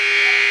and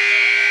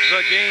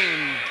the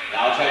game.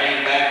 Now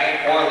checking back in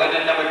for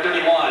Lyndon, number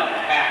 31,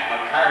 Pat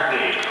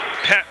McCarthy.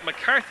 Pat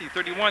McCarthy,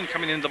 31,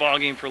 coming into the ball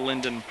game for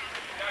Lyndon.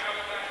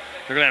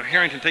 They're going to have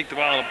Harrington take the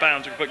ball out of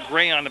bounds. They're going to put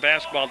Gray on the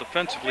basketball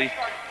defensively.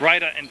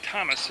 Ryda and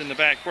Thomas in the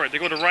backcourt. They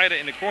go to Ryda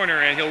in the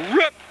corner, and he'll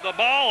rip the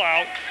ball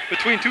out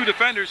between 2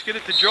 defenders, get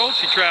it to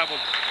Jose. He traveled.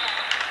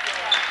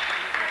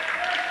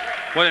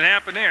 What had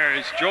happened there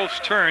is Jose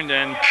turned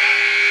and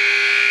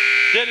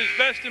did his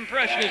best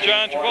impression of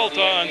John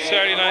Travolta on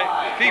Saturday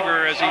Night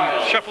Fever as he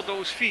shuffled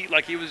those feet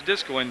like he was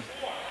discoing.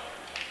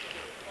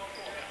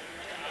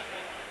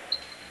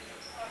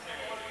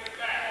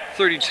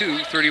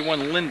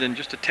 (32-31) Lyndon,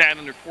 just a tad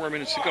under 4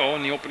 minutes to go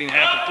in the opening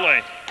half of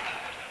play.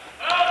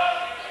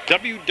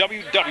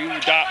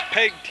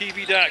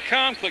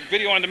 www.pegtv.com. Click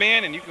video on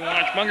demand and you can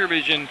watch Munger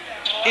Vision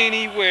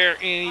anywhere,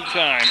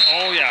 anytime.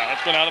 Oh yeah,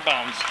 that's been out of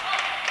bounds.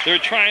 They're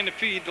trying to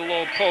feed the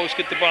low post,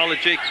 get the ball to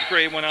Jacob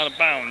Gray, went out of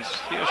bounds.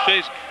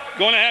 CSJ's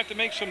going to have to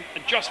make some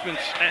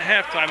adjustments at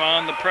halftime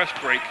on the press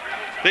break.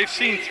 They've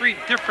seen 3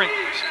 different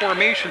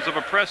formations of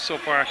a press so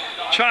far.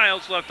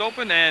 Childs left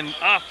open and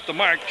off the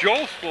mark.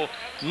 Joseph will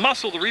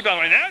muscle the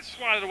rebound, and that's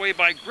swatted away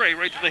by Gray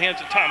right to the hands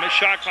of Thomas.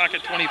 Shot clock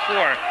at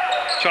 24.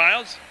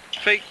 Childs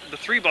fake the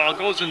 3 ball,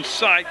 goes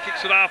inside,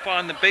 kicks it off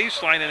on the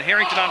baseline, and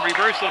Harrington on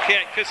reversal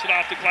can't kiss it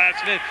off the glass.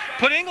 And then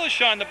put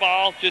English on the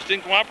ball, just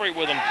didn't cooperate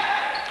with him.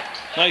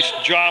 Nice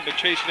job of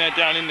chasing that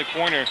down in the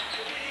corner.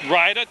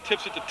 Ryda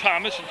tips it to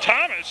Thomas, and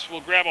Thomas will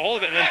grab a hold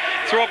of it and then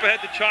throw up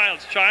ahead to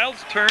Childs.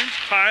 Childs turns,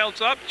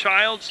 Childs up,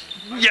 Childs,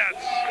 yes!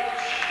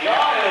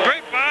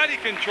 Great body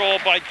control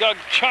by Doug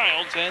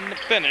Childs, and the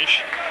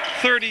finish,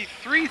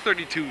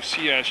 33-32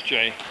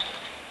 CSJ.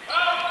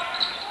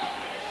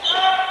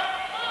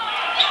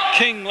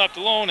 King left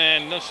alone,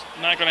 and this is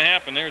not going to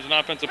happen. There's an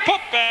offensive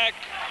putback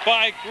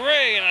by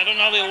Gray, and I don't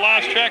know how they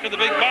lost track of the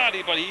big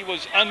body, but he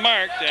was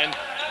unmarked and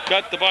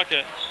got the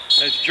bucket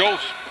as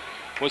Joseph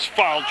was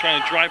fouled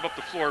trying to drive up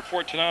the floor.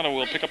 Fortunato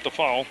will pick up the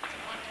foul.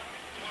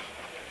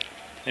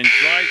 And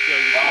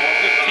Drysdale,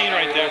 15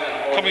 right there,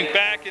 coming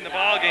back in the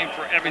ball game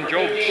for Evan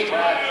Jobs.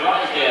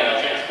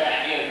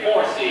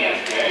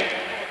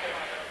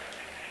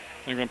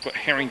 They're going to put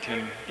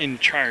Harrington in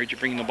charge of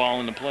bringing the ball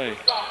into play.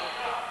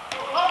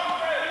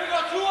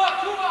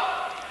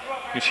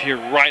 You see here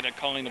Ryda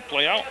calling the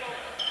play out.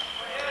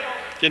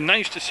 Again,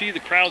 nice to see the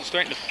crowd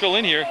starting to fill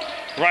in here.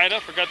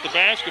 Ryda forgot the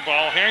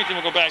basketball. Harrington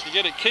will go back to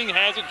get it. King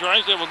has it.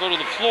 Drysdale will go to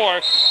the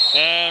floor.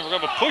 And we're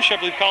going to have a push, I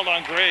believe, called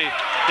on Gray.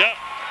 Yep.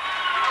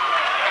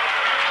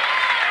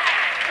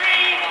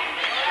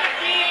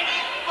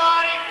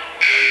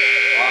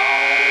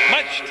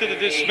 Much to the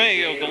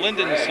dismay of the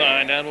Lyndon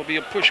side, that will be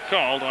a push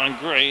called on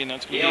Gray, and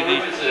that's going to be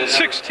the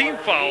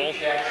 16th foul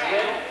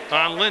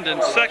on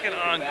Lyndon, second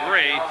on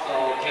Gray.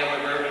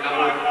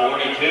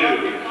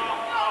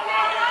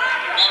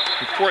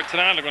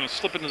 Fortunato going to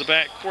slip into the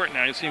back court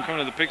now. You'll see him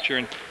coming to the picture.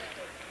 And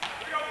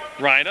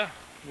Ryda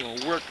will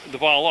work the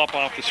ball up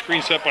off the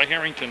screen set by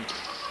Harrington.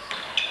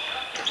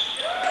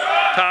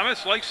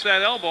 Thomas likes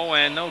that elbow,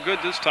 and no good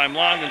this time.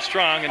 Long and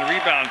strong, and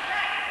rebound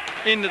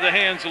into the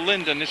hands of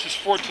Lyndon. This is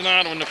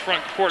Fortunato in the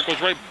front court. Goes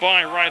right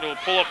by Ryda. Will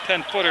pull up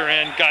 10-footer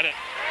and got it.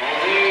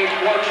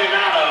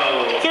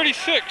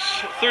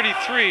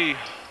 36-33.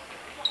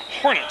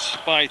 Hornets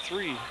by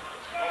 3.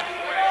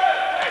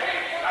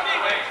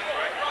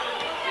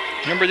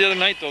 Remember the other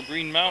night, though,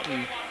 Green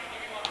Mountain.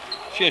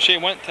 CSJ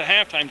went to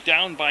halftime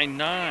down by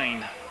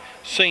 9.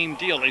 Same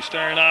deal. They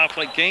started off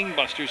like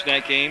gangbusters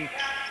that game,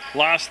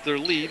 lost their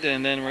lead,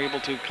 and then were able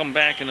to come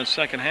back in the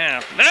second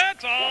half.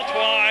 That's all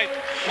twice.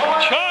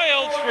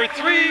 Childs for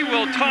 3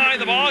 will tie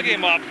the ball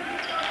game up.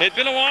 It had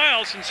been a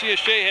while since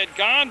CSJ had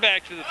gone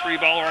back to the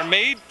 3-ball or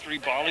made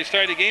 3-ball. They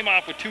started the game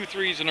off with 2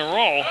 threes in a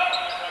row.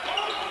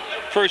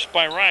 First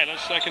by Ryda,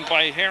 second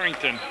by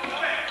Harrington.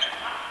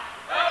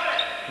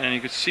 And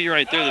you could see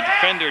right there the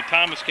defender,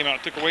 Thomas, came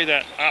out, took away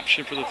that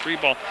option for the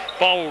 3-ball.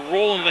 Ball will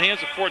roll into the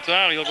hands of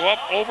Fortunato. He'll go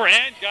up, over,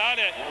 and got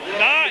it.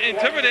 Not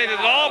intimidated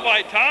at all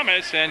by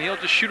Thomas, and he'll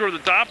just shoot over the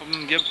top of him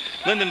and give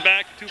Lyndon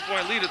back a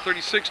 2-point lead at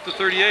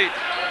 36-38.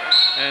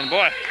 And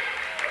boy,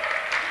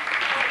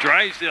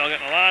 Drysdale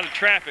getting a lot of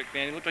traffic,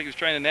 man. He looked like he was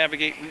trying to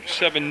navigate Route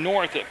 7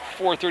 north at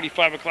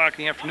 4:35 o'clock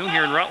in the afternoon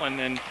here in Rutland,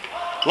 and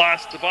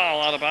lost the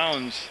ball out of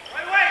bounds.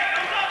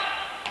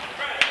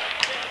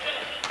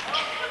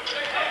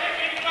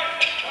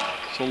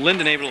 So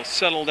Lyndon able to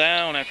settle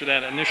down after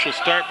that initial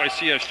start by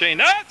CSJ. And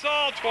that's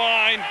all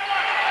Twine.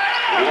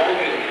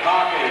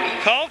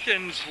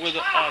 Calkins with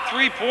a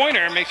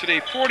 3-pointer makes it a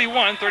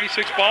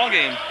 41-36 ball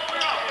game.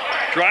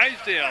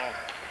 Drysdale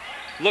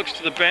looks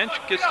to the bench,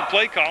 gets the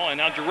play call, and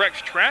now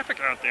directs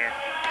traffic out there.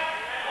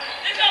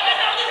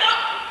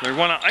 They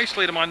want to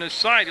isolate him on this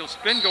side. He'll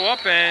spin, go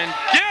up, and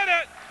get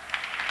it!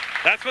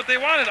 That's what they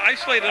wanted,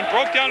 isolate him,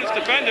 broke down his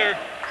defender.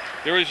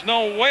 There was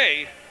no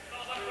way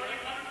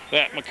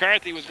that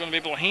McCarthy was going to be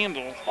able to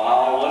handle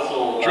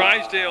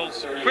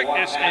Drysdale's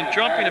quickness and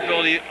jumping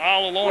ability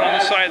all alone on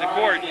this side of the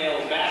court.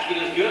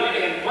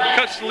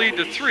 Cuts the lead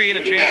to 3 and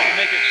a chance to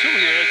make it 2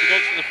 here as he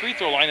goes to the free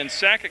throw line, and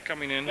Sackett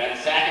coming in.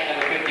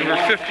 Number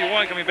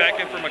 51 coming back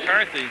in for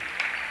McCarthy.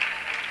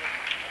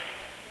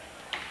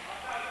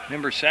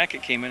 Remember,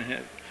 Sackett came in and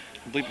hit,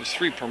 I believe it was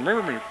 3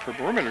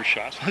 perimeter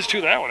shots. Let's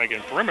do that one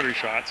again, perimeter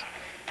shots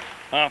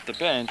off the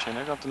bench, and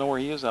they're going to have to know where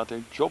he is out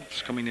there.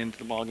 Job's coming into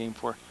the ball game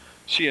for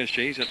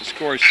CSJ. He's at the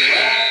scorer's table.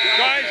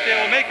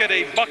 Drysdale will make it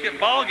a bucket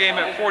ball game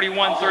at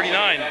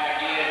 41-39.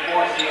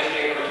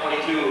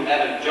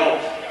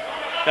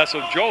 Yeah, so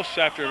Jose,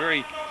 after a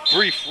very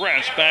brief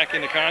rest, back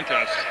in the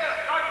contest,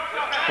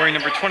 wearing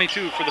number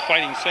 22 for the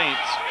Fighting Saints.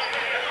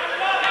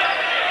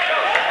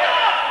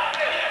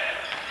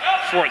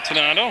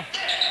 Fortunato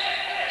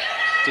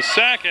to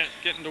Sackett,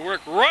 getting to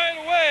work right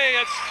away.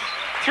 It's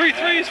 3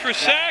 threes for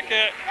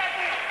Sackett.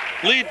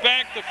 Lead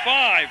back to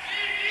 5.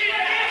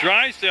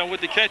 Drysdale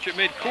with the catch at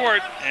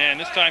midcourt, and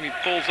this time he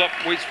pulls up,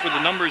 waits for the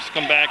numbers to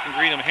come back and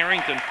greet him.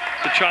 Harrington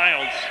to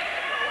Childs.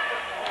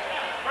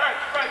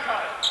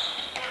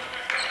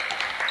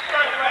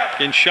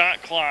 In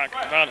shot clock,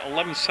 about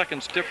 11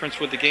 seconds difference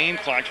with the game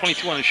clock.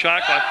 22 on the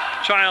shot clock.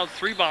 Childs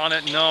 3-balling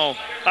it, no.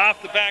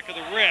 Off the back of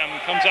the rim,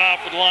 comes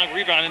off with a long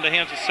rebound into the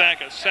hands of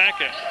Sackett.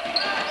 Sackett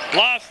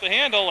lost the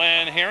handle,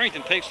 and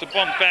Harrington takes the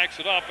bump, backs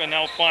it up, and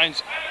now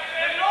finds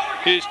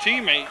his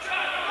teammate,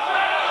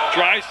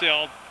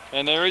 Drysdale.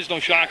 And there is no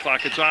shot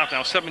clock. It's off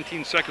now.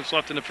 17 seconds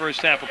left in the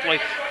first half of play.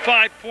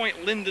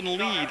 5-point Lyndon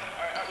lead.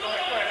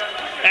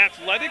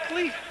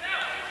 Athletically,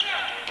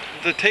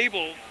 the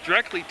table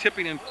directly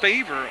tipping in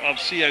favor of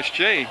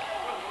CSJ.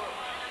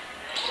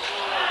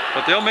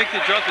 But they'll make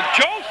the adjustment.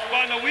 Joseph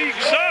on the weak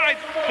side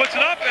puts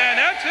it up, and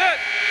that's it.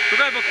 We're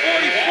going to have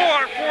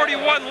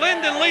a 44-41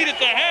 Lyndon lead at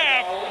the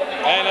half.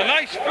 And a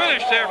nice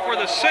finish there for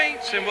the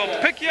Saints, and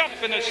we'll pick you up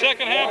in the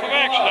second half of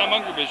action on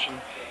Munger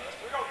Vision.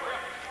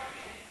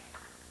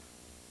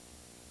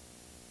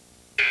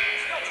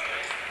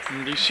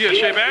 The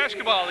CSJ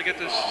basketball to get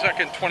this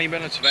second 20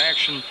 minutes of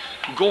action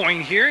going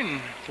here, and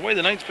the way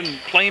the night's been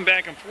playing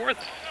back and forth,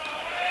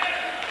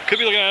 could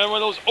be looking at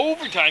one of those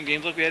overtime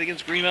games like we had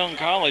against Green Mountain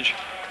College.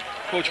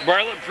 Coach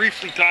Bartlett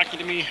briefly talking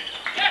to me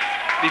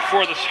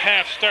before this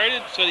half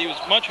started, said he was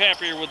much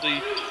happier with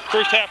the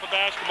first half of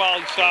basketball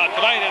he saw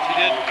tonight as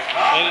he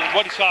did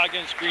what he saw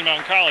against Green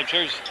Mountain College.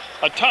 There's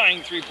a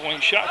tying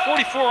 3-point shot,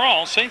 44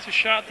 all. Saints have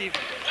shot the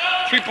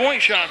 3-point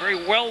shot very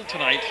well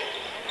tonight.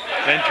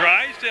 And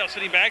Drysdale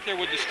sitting back there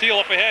with the steal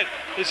up ahead.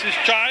 This is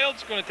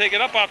Childs going to take it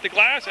up off the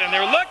glass, and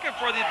they're looking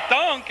for the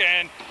dunk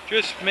and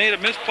just made a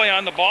misplay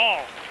on the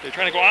ball. They're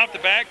trying to go off the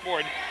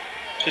backboard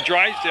to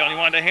Drysdale, and he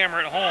wanted to hammer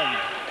it home.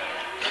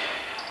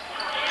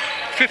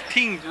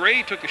 15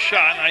 Gray took a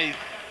shot, and I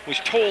was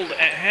told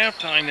at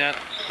halftime that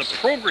the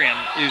program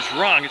is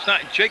wrong. It's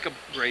not Jacob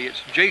Gray,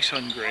 it's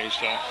Jason Gray.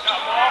 So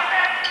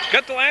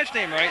got the last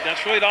name right.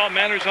 That's really all that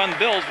matters on the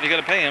bills, but you got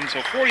to pay him.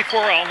 So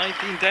 44 all,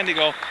 19-10 to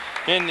go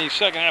in the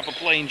second half of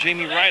play. And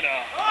Jamie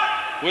Ryda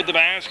with the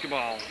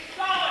basketball.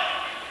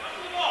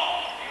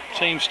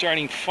 Same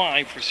starting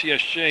 5 for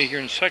CSJ here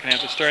in the second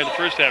half. The start of the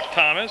first half.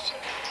 Thomas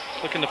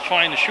looking to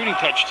find the shooting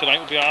touch tonight.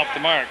 Will be off the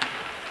mark.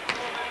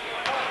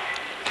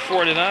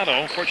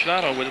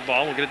 Fortunato with the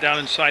ball. We'll get it down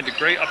inside to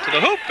Gray, up to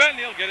the hoop, and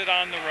he'll get it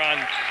on the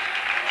run.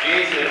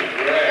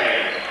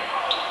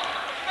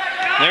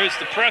 There's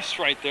the press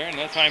right there, and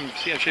that time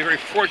CSJ very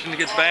fortunate to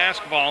get the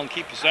basketball and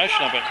keep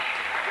possession of it.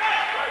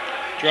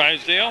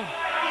 Drysdale,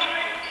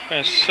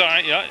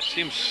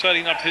 seems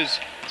setting up his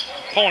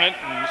opponent,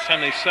 and this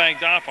time they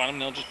sagged off on him.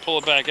 They'll just pull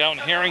it back out.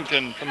 And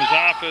Harrington from his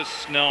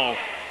office, no.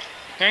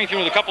 Harrington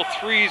with a couple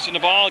threes in the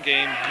ball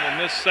game. We'll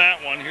miss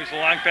that one. Here's the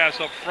long pass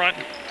up front.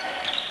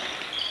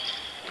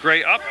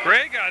 Gray up.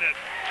 Gray got it.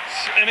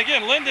 And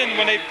again, Lyndon,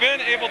 when they've been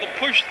able to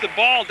push the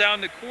ball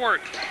down the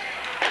court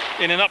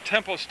in an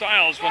up-tempo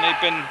styles, when they've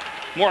been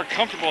more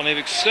comfortable and they've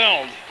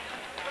excelled.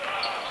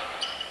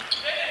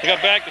 They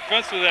got back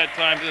defensively that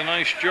time, did a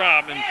nice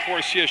job, and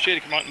forced CSJ to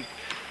come out and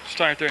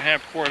start their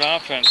half-court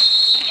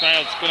offense.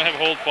 Child's going to have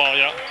a hold ball,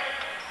 yeah.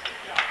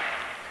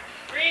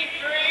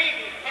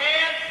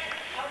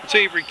 It's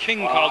Avery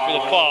King called for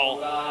the foul.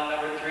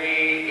 Number 3,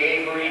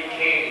 Avery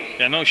King.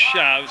 Yeah, no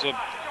shot. It was a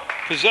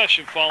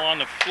possession foul on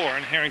the floor,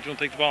 and Harrington will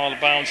take the ball out of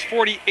bounds.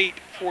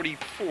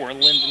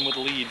 48-44, Lyndon with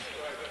the lead.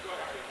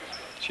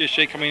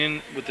 CSJ coming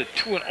in with a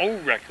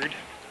 2-0 record.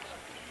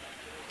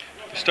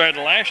 They started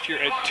last year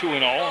at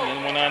 2-0, and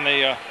then went on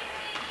a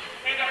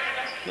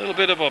little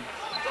bit of a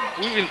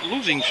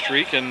losing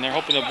streak, and they're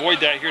hoping to avoid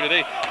that here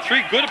today.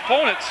 3 good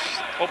opponents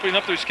opening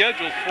up their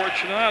schedule.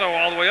 Fortunato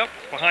all the way up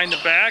behind the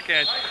back,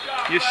 and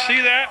you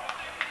see that?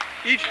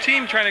 Each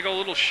team trying to go a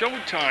little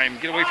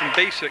showtime, get away from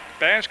basic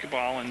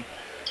basketball and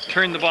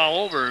turn the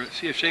ball over.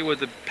 CSJ with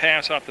the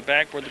pass off the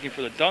backboard looking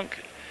for the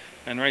dunk,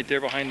 and right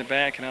there behind the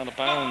back and out of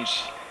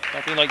bounds.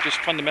 Nothing like just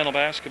fundamental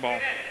basketball.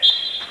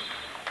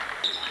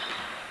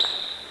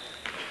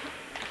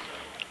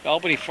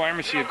 Albany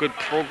Pharmacy, a good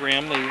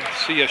program. The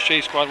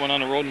CSJ squad went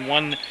on the road and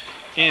won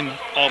in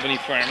Albany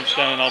Pharmacy,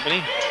 down in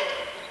Albany.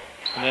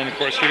 And then, of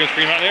course, here goes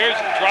Fremont. There's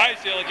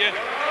Drysdale again,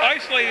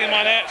 isolating him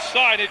on that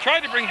side. They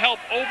tried to bring help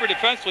over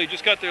defensively,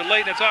 just got there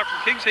late, and it's off from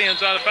King's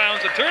hands, out of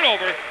bounds. A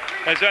turnover,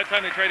 as that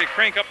time they tried to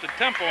crank up the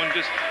tempo and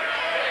just,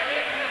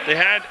 they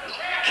had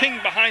King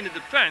behind the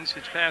defense.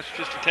 His pass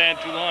was just a tad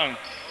too long.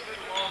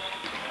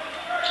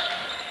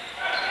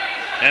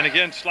 And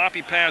again,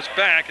 sloppy pass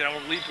back, and that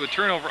will lead to a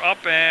turnover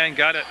up, and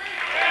got it.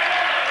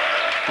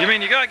 You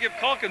mean, you got to give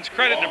Calkins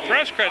credit and the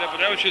press credit, but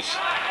that was just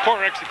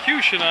poor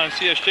execution on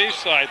CSJ's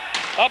side.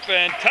 Up,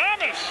 and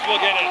Thomas will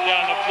get it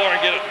down the floor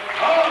and get it.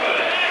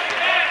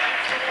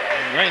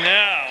 And right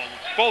now,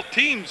 both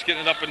teams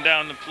getting it up and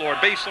down the floor,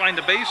 baseline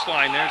to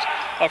baseline. There's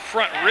a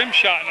front rim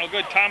shot, no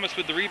good. Thomas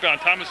with the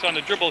rebound. Thomas on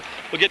the dribble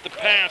will get the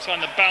pass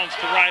on the bounce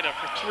to Ryda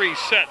for 3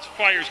 sets.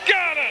 Fires,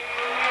 got it!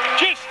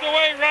 Just the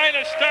way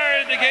Ryda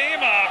started the game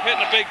off,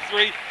 hitting a big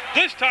 3.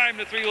 This time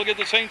the 3 will get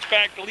the Saints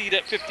back to lead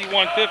at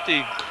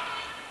 51-50.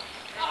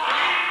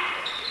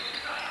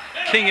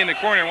 King in the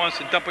corner wants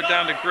to dump it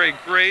down to Gray.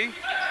 Gray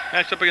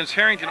matched up against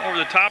Harrington over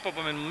the top of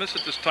him and missed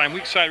it this time.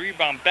 Weak side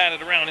rebound,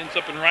 batted around, ends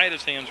up in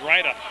Ryda's hands.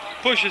 Ryda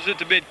pushes it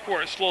to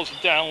midcourt, slows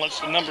it down, lets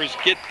the numbers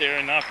get there,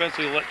 and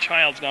offensively let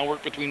Childs now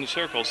work between the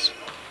circles.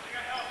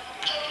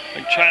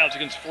 And Childs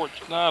against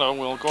Fortunato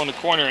will go in the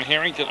corner, and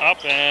Harrington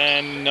up,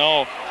 and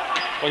no.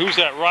 Well, who's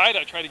that?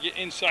 Ryda tried to get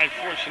inside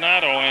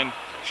Fortunato, and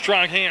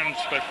strong hands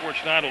by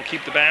Fortunato will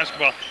keep the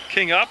basketball.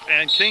 King up,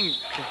 and King,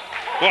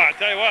 well, I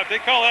tell you what, they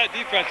call that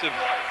defensive.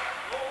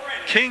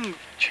 King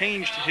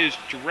changed his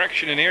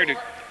direction in air to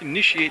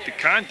initiate the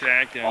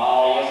contact. And,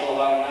 oh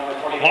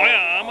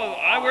yeah,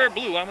 I wear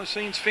blue. I'm a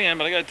Saints fan,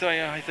 but I got to tell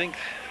you, I think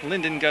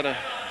Lyndon got a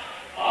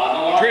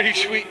pretty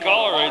sweet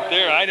call right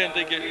there. I didn't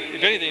think it,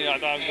 if anything, I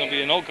thought it was going to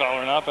be a no call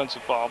or an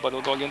offensive foul, but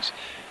it'll go against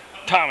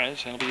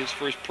Thomas, and it'll be his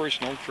first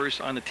personal,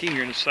 first on the team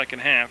here in the second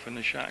half, and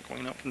the shot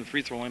going up from the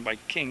free throw line by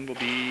King will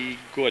be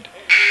good.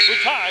 We're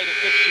tied at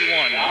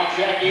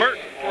 51. Burt,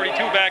 42,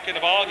 back in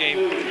the ball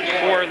game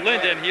for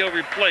Lyndon. He'll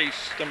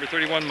replace number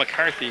 31,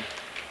 McCarthy.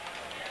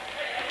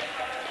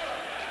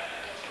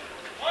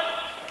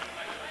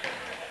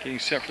 Getting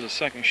set for the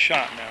second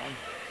shot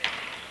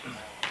now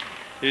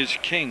is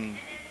King.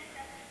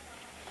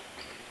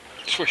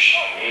 Swish.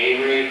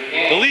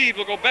 The lead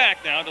will go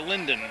back now to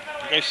Lyndon.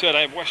 Like I said,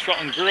 I have West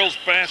Rutland girls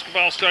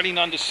basketball starting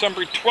on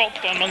December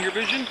 12th on Munger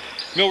Vision.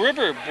 Mill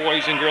River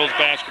boys and girls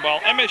basketball.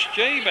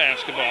 MSJ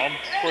basketball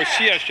for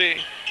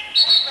CSJ.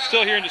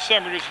 Still here in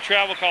December. There's a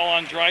travel call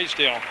on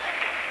Drysdale.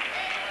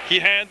 He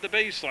had the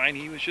baseline.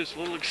 He was just a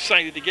little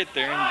excited to get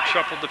there and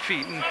shuffled the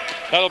feet. And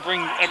that'll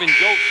bring Evan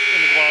Jokes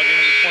into the ball game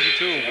at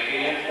 22.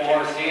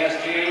 For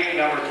CSJ,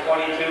 number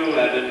 22,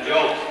 Evan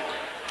Jokes.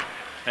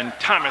 And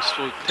Thomas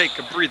will take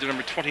a breather,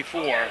 number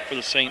 24 for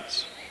the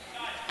Saints.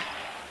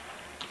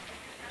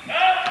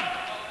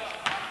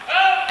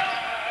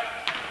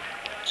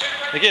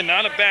 Again,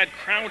 not a bad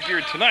crowd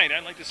here tonight.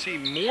 I'd like to see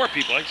more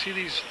people. I'd see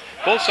these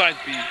both sides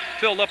be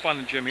filled up on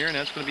the gym here, and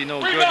that's going to be no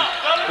good.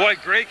 Boy,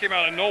 Gray came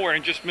out of nowhere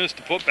and just missed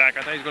the putback.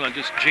 I thought he was going to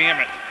just jam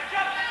it.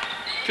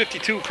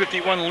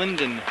 52-51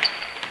 Lyndon.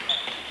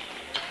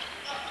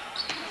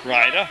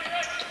 Ryda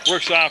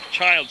works off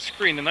Child's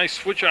screen. A nice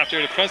switch off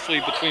there defensively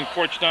between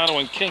Fortunato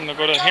and King. They'll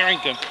go to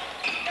Harrington.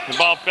 The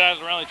ball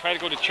passes around. They try to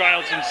go to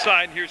Child's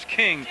inside. Here's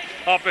King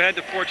up ahead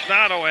to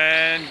Fortunato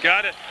and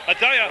got it. I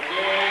tell you,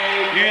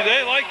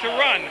 they like to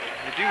run.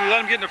 If you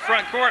let them get in the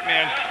front court,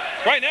 man.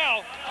 Right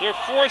now, they're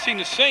forcing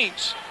the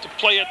Saints to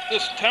play at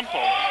this tempo.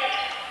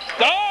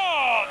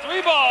 Oh,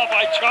 3-ball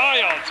by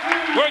Childs.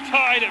 We're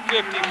tied at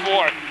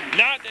 54.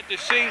 Not that the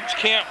Saints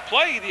can't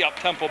play the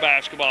up-tempo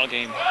basketball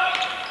game.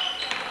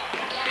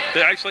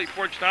 They isolate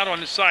Fortunato on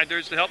this side.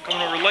 There's the help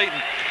coming over Layton.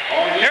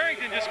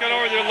 Harrington just got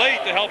over there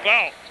late to help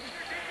out.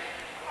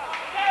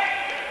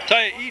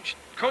 Tell you, each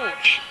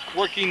coach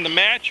working the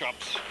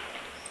matchups.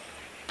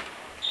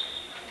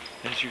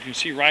 As you can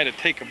see, Ryda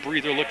take a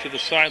breather, look to the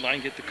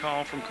sideline, get the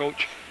call from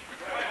Coach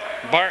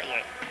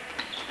Bartlett.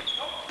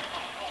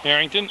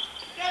 Harrington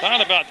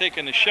thought about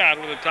taking the shot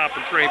with the top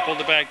of Gray, pulled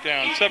it back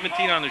down.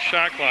 17 on the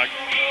shot clock.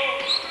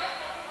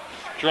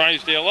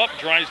 Drysdale up,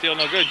 Drysdale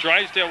no good.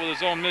 Drysdale with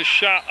his own missed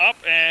shot up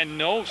and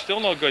no,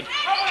 still no good.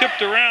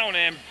 Tipped around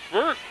and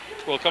Burke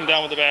will come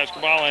down with the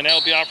basketball and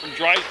that'll be out from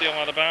Drysdale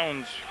out of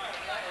bounds.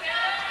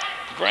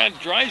 Brad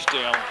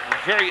Drysdale,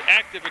 very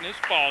active in this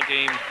ball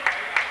game.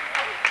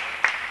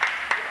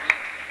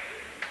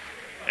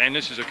 And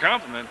this is a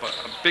compliment, but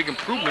a big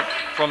improvement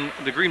from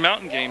the Green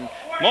Mountain game.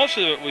 Most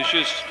of it was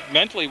just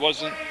mentally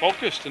wasn't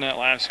focused in that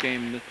last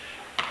game.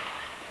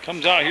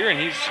 Comes out here and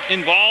he's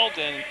involved,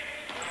 and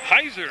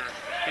Heiser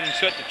getting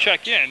set to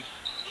check in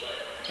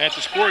at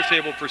the scores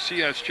table for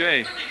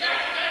CSJ.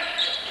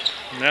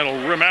 And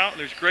that'll rim out.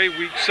 There's Gray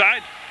weak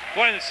side.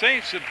 Boy, the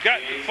Saints have got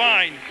to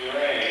find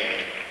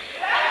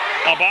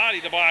a body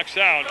to box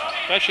out,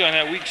 especially on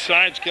that weak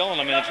side's killing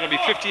them. And it's going to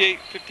be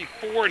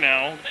 58-54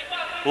 now.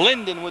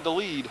 Lyndon with the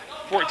lead,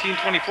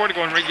 14-24 to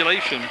go in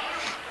regulation.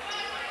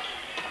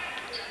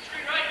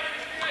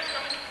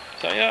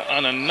 Tell you,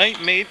 on a night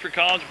made for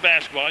college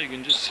basketball, you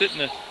can just sit in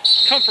the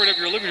comfort of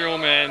your living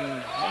room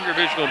and Munger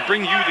Vision will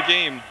bring you the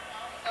game.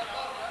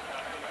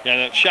 Yeah,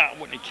 that shot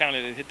wouldn't have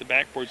counted. It hit the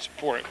backboard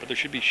support, but there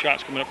should be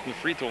shots coming up from the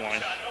free throw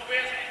line.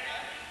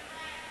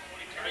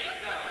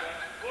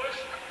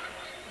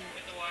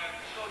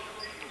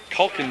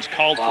 Culkin's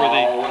called for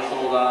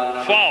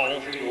the foul.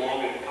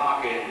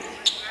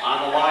 On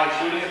the line,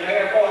 shooting a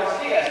pair for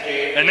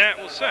CSJ. And that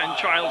will send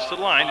Childs to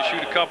the line to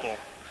shoot a couple.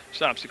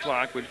 Stops the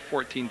clock with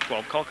 14-12.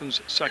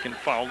 Culkin's second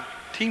foul,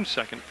 team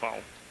second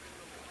foul.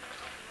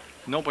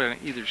 Nobody on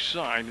either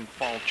side in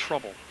foul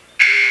trouble.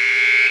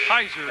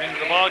 Heiser into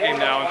the ballgame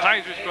now, and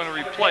Heiser's going to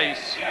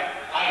replace.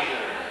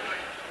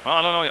 Well,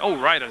 I don't know. Oh,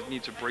 Ryda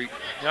needs a break.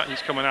 Yeah,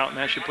 he's coming out, and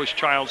that should push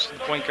Childs to the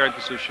point guard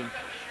position.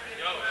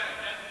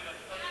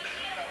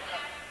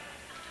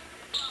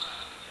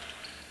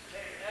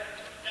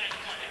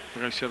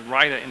 Like I said,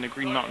 Ryda in the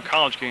Green Mountain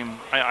College game,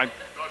 I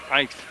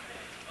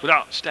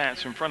without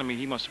stats in front of me,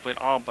 he must have played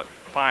all but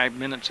 5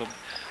 minutes of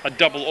a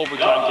double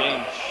overtime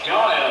game.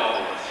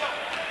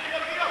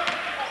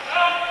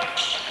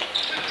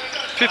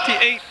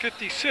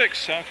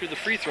 58-56 after the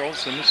free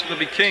throws, and this is going to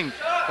be King.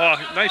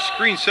 Nice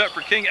screen set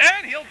for King,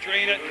 and he'll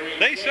drain it.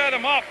 They set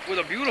him up with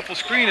a beautiful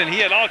screen, and he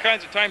had all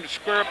kinds of time to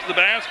square up to the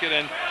basket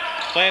and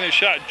plan his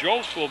shot.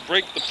 Jose will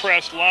break the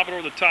press, lob it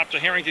over the top to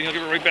Harrington. He'll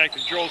give it right back to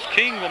Jose.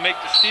 King will make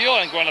the steal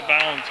and go out of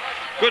bounds.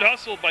 Good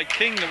hustle by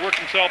King to work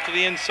himself to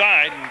the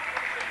inside and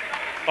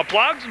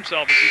applauds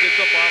himself as he gets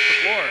up off the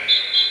floor.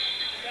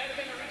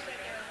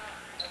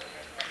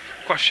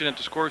 Question at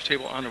the scores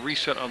table on the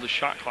reset of the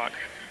shot clock.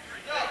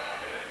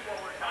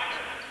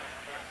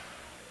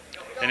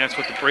 And that's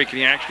what the break in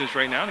the action is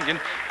right now. And again,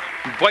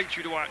 invite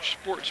you to watch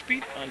Sports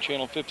Beat on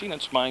Channel 15.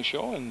 That's my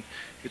show, and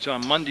it's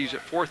on Mondays at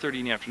 4:30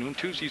 in the afternoon,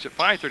 Tuesdays at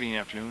 5:30 in the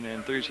afternoon,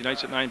 and Thursday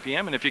nights at 9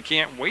 p.m. And if you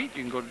can't wait,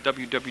 you can go to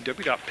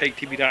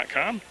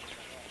www.PEGTV.com.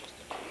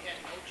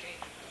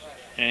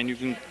 And you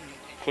can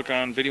click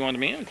on Video on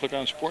Demand, click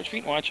on Sports Beat,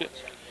 and watch it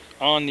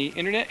on the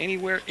internet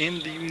anywhere in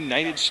the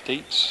United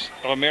States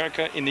of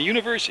America, in the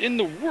universe, in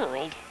the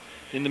world,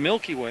 in the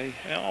Milky Way,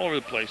 all over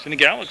the place, in the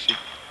galaxy.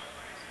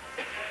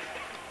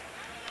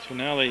 So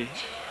now they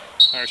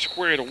are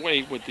squared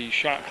away with the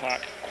shot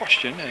clock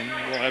question, and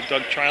we'll have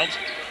Doug Childs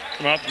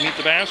come out to meet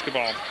the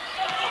basketball.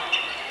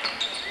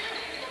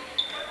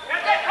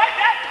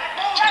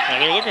 Now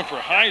they're looking for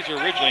Heiser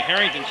originally.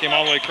 Harrington came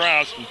all the way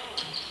across. And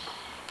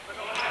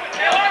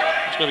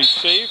it's going to be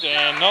saved,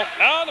 and nope,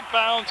 out of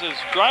bounds as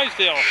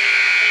Drysdale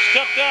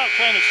stepped out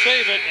trying to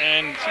save it,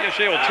 and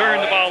CSJ will turn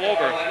the ball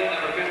over.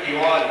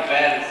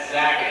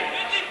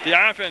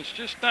 The offense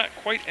just not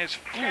quite as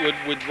fluid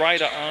with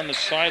Ryda on the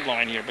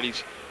sideline here, but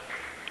he's,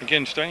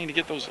 again, starting to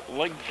get those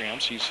leg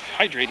cramps. He's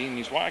hydrating, and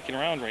he's walking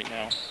around right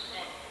now.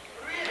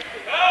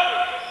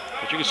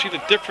 But you can see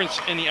the difference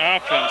in the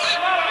offense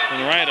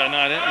when Ryda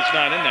is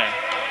not in there.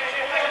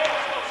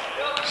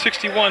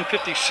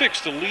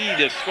 61-56, the lead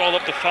has swelled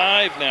up to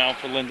 5 now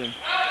for Lyndon.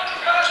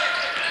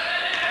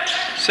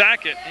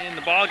 Sackett in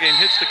the ballgame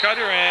hits the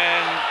cutter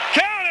and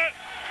count it!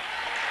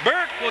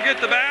 Burke will get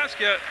the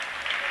basket.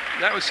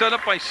 That was set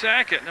up by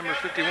Sackett, number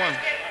 51.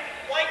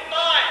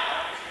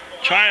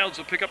 Childs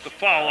will pick up the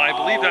foul. I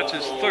believe that's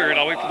his third.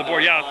 I'll wait for the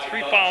board. Yeah,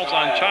 3 fouls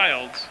on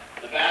Childs.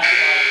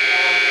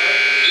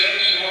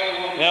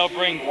 They'll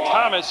bring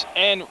Thomas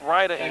and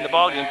Ryder in the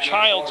ballgame.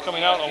 Childs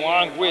coming out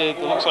along with,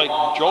 it looks like,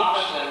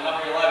 Jokes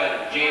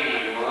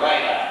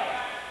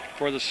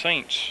for the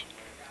Saints.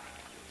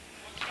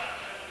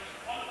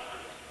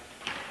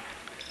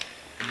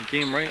 And the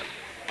game right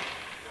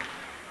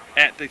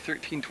at the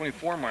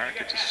 13:24 mark.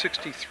 It's a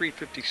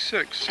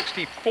 63-56,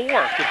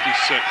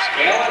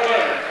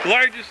 64-56. The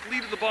largest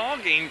lead of the ball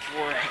game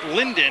for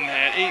Lyndon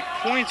at 8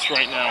 points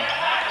right now.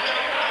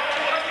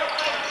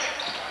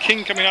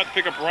 King coming out to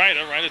pick up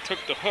Ryder. Ryder took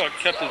the hook,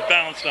 kept his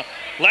balance. Now,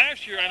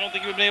 last year, I don't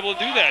think he would have been able to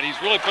do that.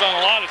 He's really put on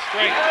a lot of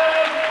strength.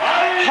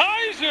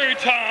 Heiser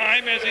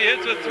time as he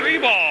hits a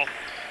 3-ball.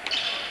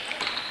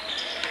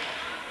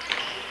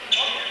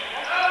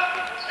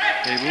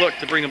 They look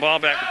to bring the ball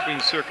back between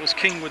circles.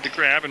 King with the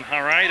grab, and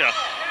Ryder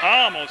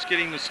almost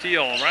getting the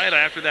steal. Ryder,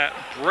 after that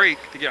break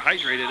to get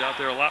hydrated out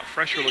there, a lot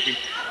fresher looking.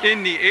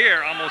 In the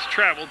air, almost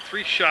traveled.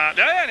 3 shot,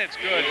 and it's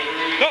good.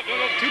 No,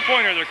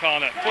 2-pointer they're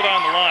calling it. Foot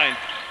on the line.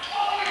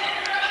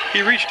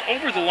 He reached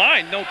over the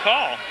line, no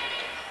call.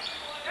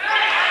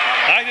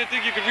 I didn't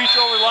think you could reach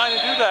over the line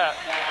and do that.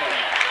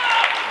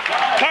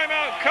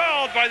 Timeout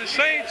called by the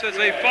Saints as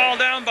they fall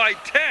down by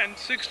 10,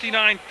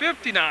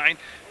 69-59.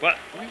 But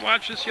we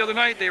watched this the other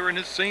night. They were in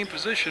the same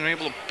position,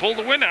 able to pull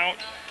the win out.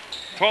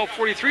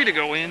 12:43 to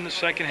go in the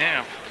second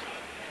half.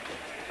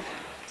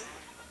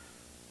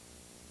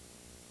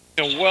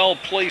 A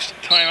well-placed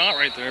timeout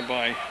right there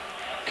by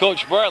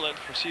Coach Bartlett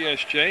for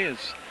CSJ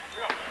as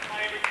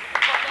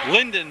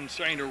Lyndon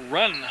starting to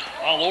run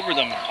all over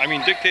them. I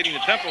mean, dictating the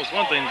tempo is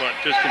one thing, but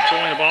just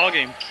controlling the ball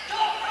game.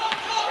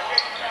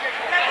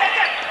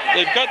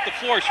 They've got the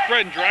floor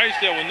spread, and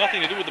Drysdale with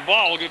nothing to do with the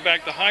ball. We'll get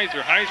back to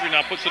Heiser. Heiser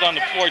now puts it on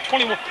the floor.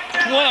 21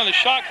 on the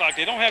shot clock.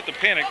 They don't have to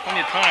panic. Plenty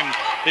of time.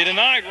 They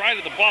denied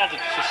Ryder the ball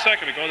just a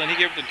second ago. Then he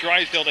gave it to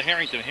Drysdale to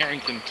Harrington.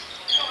 Harrington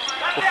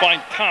will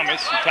find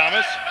Thomas. And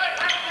Thomas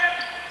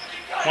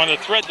wanted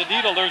to thread the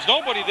needle. There's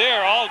nobody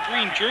there. All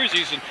green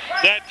jerseys, and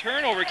that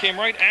turnover came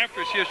right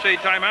after CSJ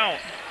timeout.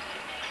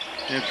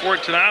 And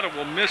Fortunato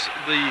will miss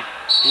the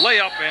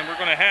layup, and we're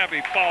going to have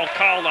a foul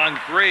called on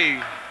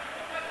Gray.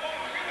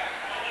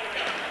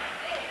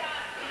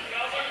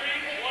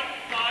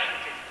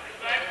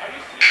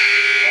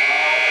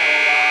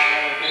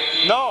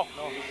 No.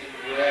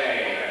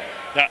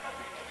 Yeah.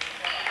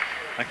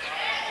 I'm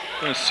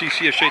going to see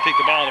CSJ take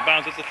the ball out of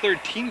bounds. That's the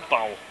 3rd team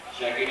foul.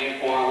 Checking in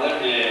for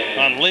Lyndon.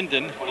 On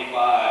Lyndon.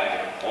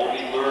 25,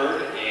 Obi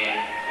Bird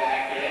and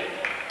back in.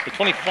 The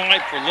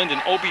 25 for Lyndon.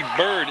 Obi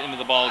Bird into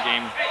the ball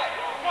game.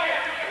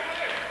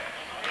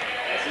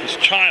 This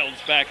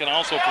Child's back in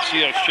also for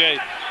CSJ.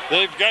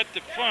 They've got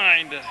to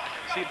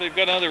see if they've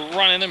got another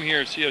run in them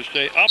here.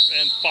 CSJ up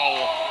and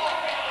foul.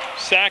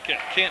 Sackett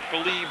can't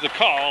believe the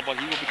call, but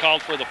he will be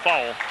called for the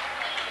foul.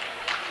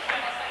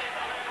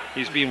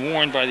 He's being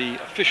warned by the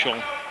official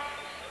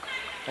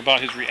about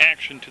his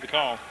reaction to the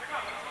call.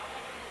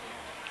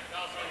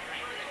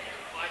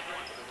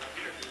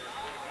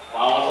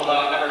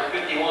 Number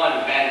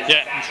 51,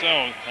 yeah, and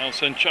so that'll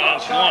send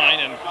Childs to the line,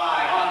 and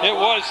it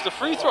was the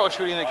free throw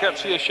shooting that kept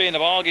CSJ in the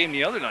ball game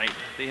the other night.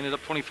 They ended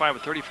up 25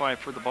 of 35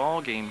 for the ball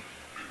game.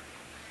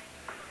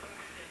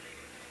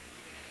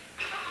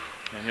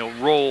 And he'll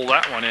roll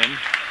that one in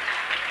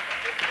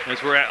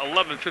as we're at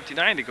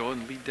 11:59 to go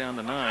and lead down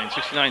to 9.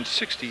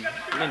 69-60,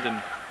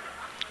 Lyndon.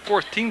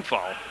 4th team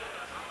foul.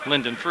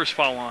 Lyndon, first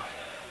foul,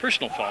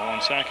 personal foul on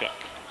Sackett.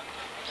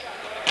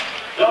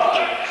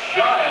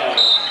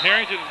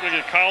 Harrington will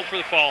get called for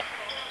the foul.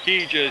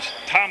 He just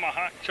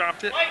tomahawk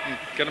chopped it and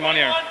got him on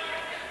the arm.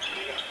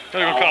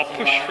 They're going to call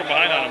push from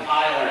behind on him.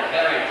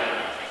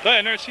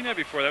 I've never seen that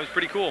before. That was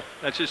pretty cool.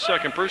 That's his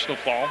 2nd personal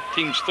foul,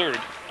 team's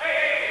 3rd.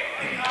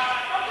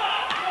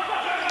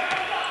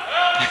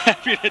 I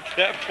mean, at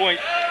that point,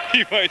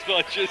 he might as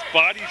well have just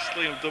body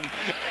slammed him.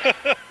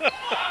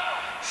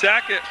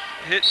 Sackett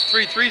hits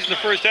 3 threes in the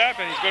first half,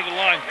 and he's going to the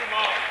line.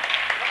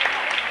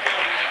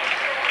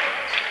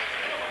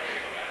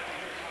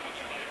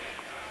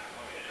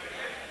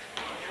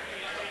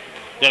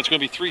 Yeah, it's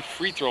going to be 3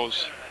 free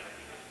throws.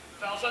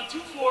 Fouls on 2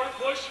 floor,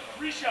 push,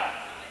 3 shot.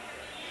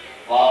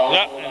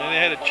 Yeah, and then they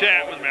had a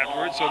chat with him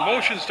afterwards. So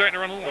motion's starting to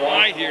run a little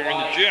high here in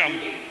the gym.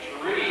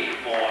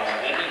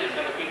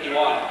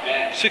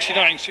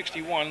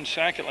 69-61.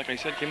 Sackett, like I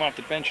said, came off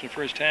the bench in the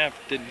first half.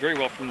 Did very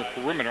well from the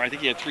perimeter. I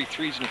think he had 3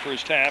 threes in the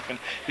first half. And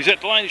he's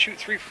at the line to shoot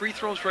 3 free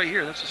throws right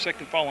here. That's the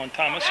 2nd foul on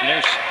Thomas. And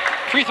there's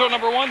free throw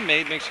number 1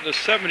 made. Makes it a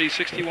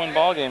 70-61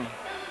 ball game.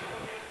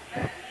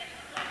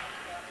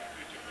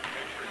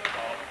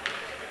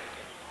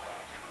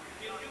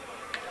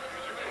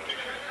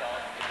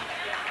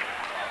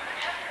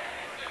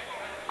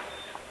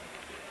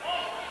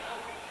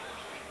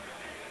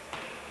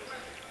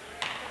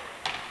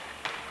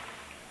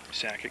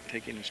 Sackett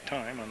taking his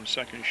time on the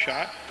 2nd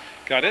shot.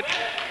 Got it.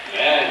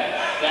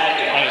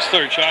 On his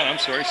 3rd shot, I'm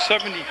sorry.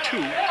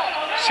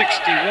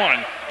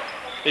 72-61.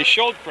 they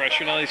showed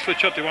pressure. Now they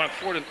switch up. They want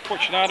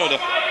Fortunato to.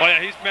 Oh yeah,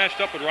 he's matched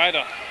up with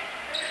Ryda.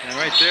 And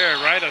right there,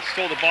 Ryda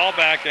stole the ball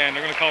back, and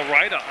they're going to call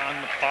Ryda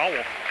on the foul.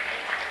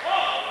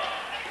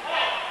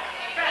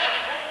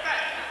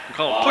 They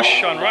call a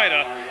push on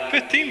Ryda.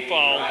 15th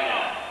foul.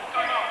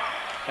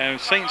 And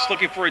Saints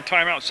looking for a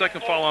timeout.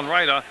 Second foul on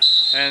Ryda.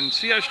 And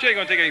CSJ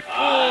going to take a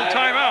full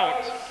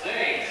timeout.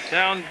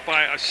 Down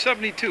by a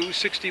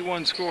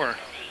 72-61 score.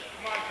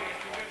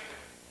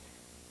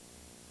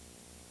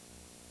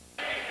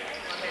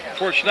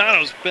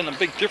 Fortunato's been a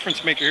big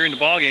difference maker here in the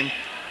ballgame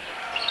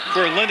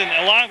for Lyndon,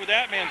 along with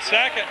that man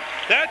Sackett.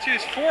 That's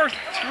his fourth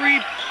three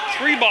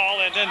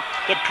ball, and then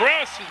the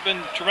press has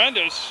been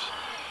tremendous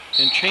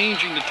in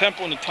changing the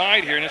tempo and the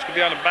tide here, and it's going to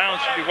be out of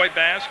bounds. It's going to be white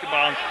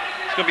basketball.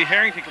 It's going to be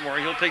Harrington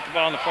Kamori. He'll take the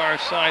ball on the far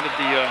side of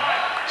the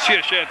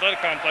CSJ Athletic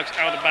Complex,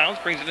 out of bounds,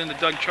 brings it into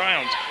Doug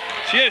Childs.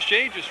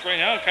 CSJ just right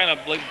now kind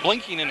of like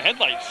blinking in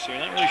headlights. They're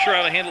not really sure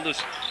how to handle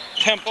this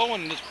tempo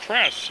and this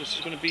press. This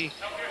is going to be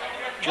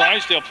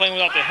Drysdale playing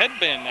without the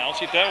headband now.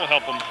 See if that will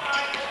help him.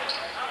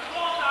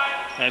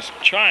 As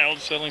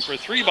Childs settling for a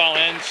three ball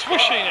and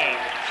swishing it.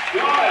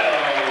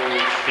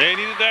 They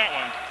needed that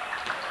one.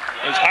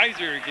 As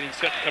Heiser getting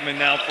set to come in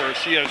now for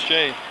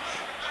CSJ.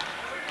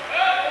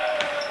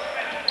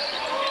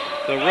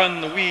 They'll run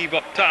the weave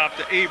up top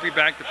to Avery,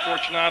 back to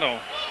Fortunato.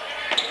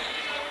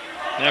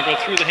 Now go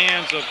through the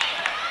hands of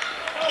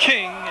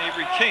King,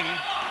 Avery King.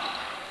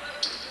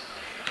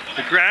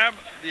 The grab,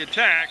 the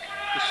attack,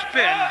 the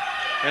spin.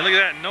 And look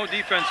at that, no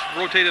defense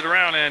rotated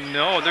around, and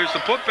no, there's the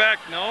putback,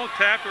 no,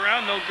 tapped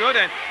around, no good,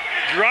 and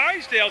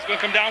Drysdale's going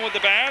to come down with the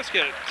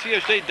basket.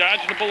 CSJ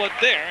dodging a bullet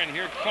there, and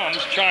here comes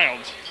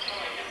Childs.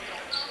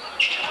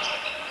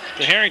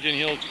 To Harrington,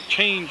 he'll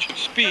change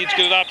speeds,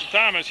 get it off to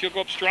Thomas, he'll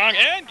go up strong,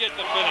 and get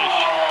the finish.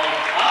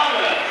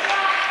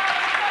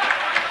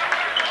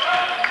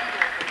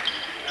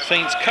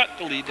 Saints cut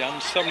the lead down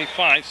to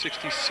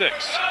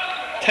 75-66.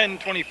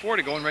 10:24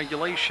 to go in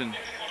regulation.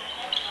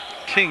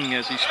 King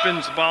as he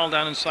spins the ball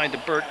down inside to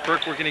Burke.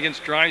 Burke working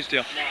against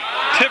Drysdale.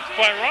 Tipped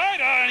by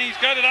Ryda, and he's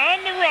got it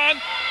on the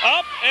run.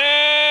 Up,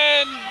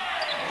 and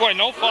boy,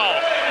 no foul.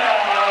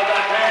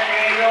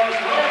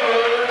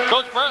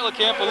 Coach Bartlett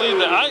can't believe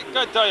that. I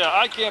gotta tell you,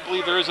 I can't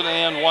believe there isn't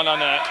an and one on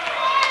that.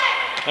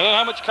 I don't know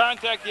how much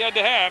contact he had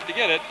to have to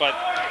get it, but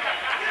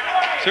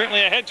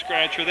certainly a head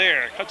scratcher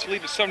there. Cuts the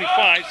lead to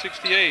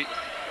 75-68.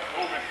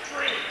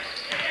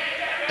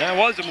 That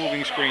was a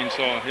moving screen,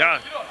 so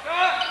yeah.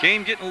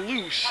 Game getting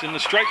loose in the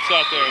stripes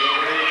out there.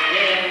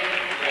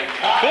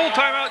 Full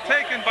timeout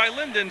taken by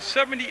Lyndon,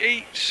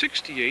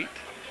 78-68,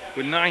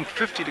 with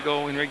 9:50 to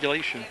go in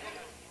regulation.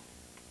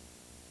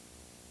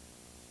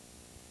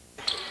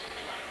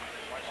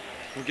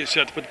 We'll get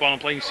set to put the ball in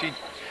play. You see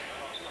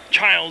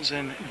Childs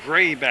and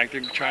Gray back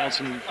there. Childs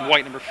in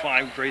white, number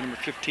 5, Gray, number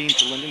 15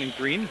 for Lyndon, in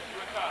green.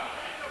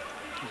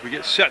 We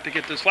get set to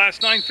get this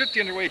last 9:50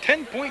 underway.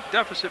 10-point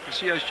deficit for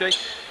CSJ.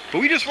 But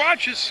we just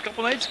watched this a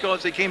couple nights ago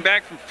as they came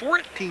back from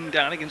 14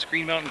 down against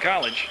Green Mountain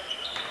College.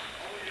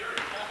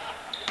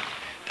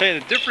 Tell you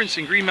the difference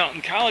in Green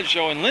Mountain College,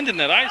 though, and Lyndon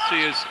that I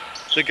see is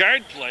the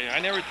guard play. I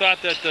never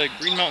thought that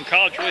Green Mountain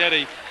College really had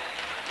a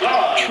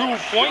true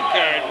point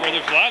guard, where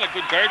there's a lot of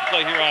good guard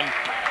play here on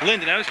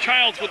Lyndon. That was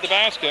Childs with the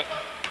basket.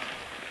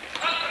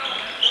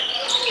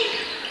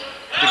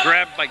 The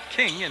grab by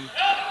King, and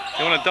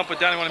they want to dump it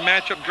down. They want to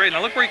match up great.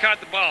 Now look where he caught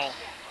the ball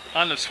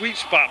on the sweet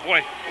spot.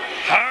 Boy,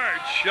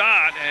 hard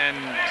shot, and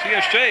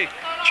CSJ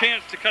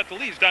chance to cut the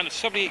lead. It's down to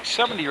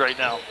 78-70 right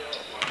now.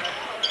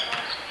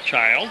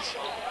 Childs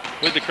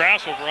with the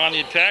crossover on the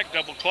attack,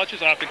 double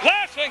clutches off the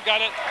glass and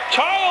got it.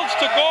 Childs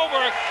took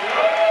over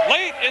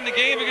late in the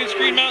game against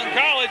Green Mountain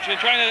College and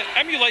trying to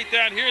emulate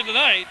that here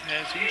tonight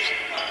as he's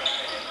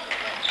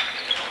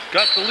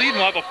got the lead.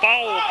 We'll have a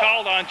foul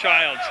called on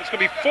Childs. It's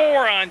going to be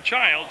 4 on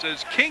Childs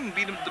as King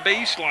beat him to the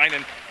baseline,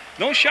 and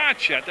no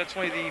shots yet. That's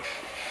only the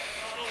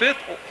 5th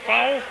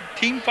foul,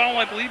 team foul,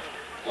 I believe.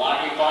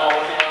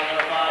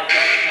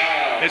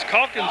 As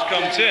Calkins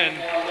comes in,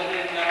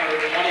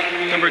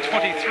 number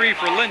 23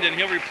 for Lyndon,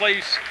 he'll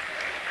replace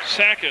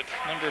Sackett,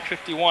 number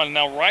 51.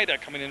 Now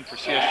Ryda coming in for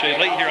CSJ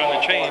late here on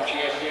the change.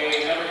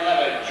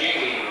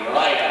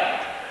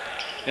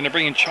 And they're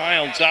bringing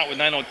Childs out with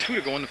 9:02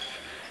 to go in. Of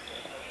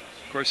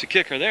course, the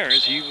kicker there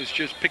is he was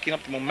just picking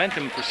up the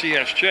momentum for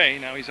CSJ.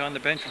 Now he's on the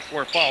bench with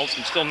 4 fouls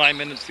and still 9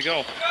 minutes to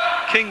go.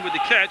 King with the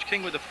catch,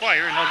 King with the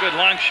fire. No good.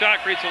 Long shot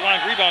creates a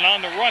long rebound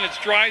on the run. It's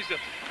Drysdale.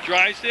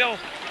 Drysdale,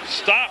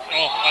 stop.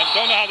 Oh, I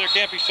don't know how there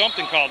can't be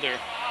something called there.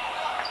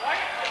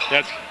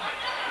 That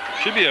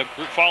should be a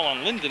foul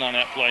on Lyndon on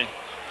that play.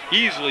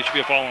 Easily should be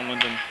a foul on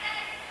Lyndon.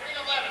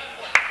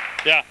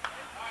 Yeah.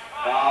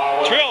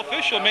 Trail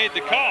official made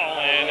the call,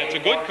 and it's a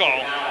good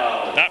call.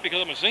 Not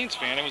because I'm a Saints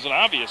fan, it was an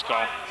obvious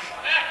call.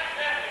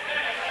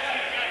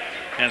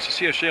 And so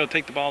CSJ will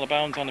take the ball out of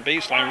bounds on the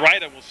baseline.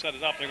 Ryda will set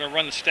it up. They're going to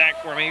run the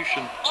stack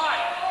formation.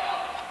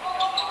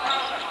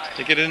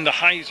 They get it into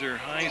Heiser.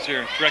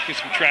 Heiser directing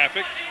some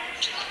traffic.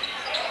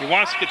 He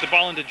wants to get the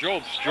ball into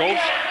Jobs.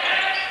 Jobs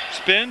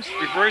spins,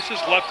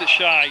 reverses, left it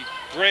shy.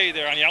 Gray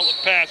there on the outlet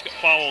pass, got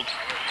fouled.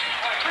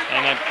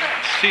 And I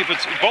see if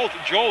it's both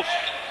Jost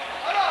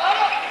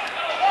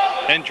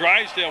and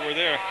Drysdale were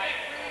there.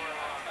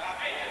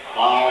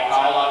 Foul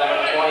on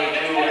number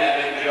 22,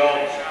 Evan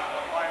Jost.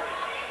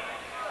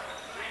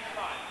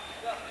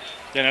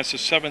 Yeah, that's the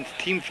 7th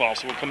team foul,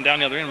 so we'll come down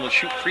the other end and we'll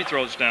shoot free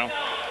throws now.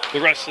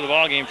 The rest of the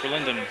ball game for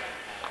Lyndon.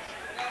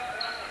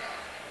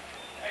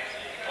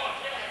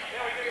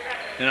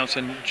 And now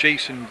send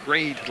Jason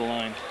Gray to the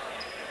line.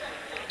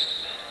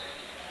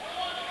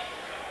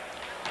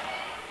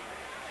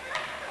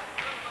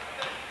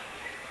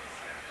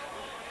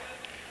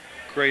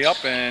 Gray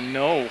up and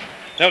no.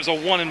 That was a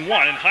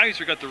 1-and-1, and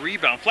Heiser got the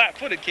rebound.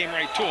 Flat-footed came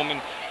right to him,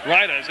 and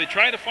Ryda, as they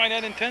try to find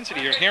that intensity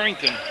here,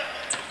 Harrington.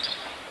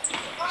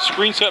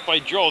 Screen set by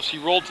Jost. He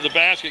rolled to the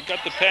basket,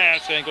 got the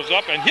pass, and goes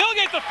up, and he'll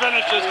get the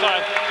finish this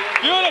time.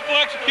 Beautiful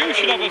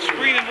execution of a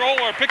screen and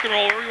roll, or pick and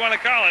roll, whatever you want to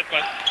call it,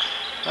 but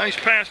nice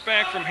pass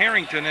back from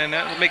Harrington, and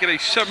that will make it a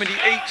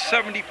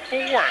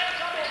 78-74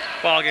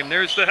 ball game.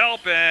 There's the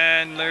help,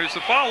 and there's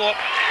the follow-up.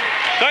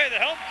 Tell you, the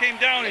help came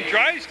down in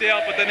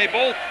Drysdale, but then they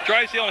both,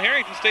 Drysdale and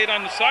Harrington, stayed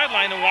on the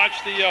sideline and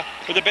watched the,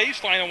 or the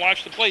baseline and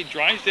watched the play.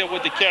 Drysdale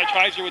with the catch,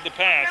 Heiser with the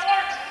pass.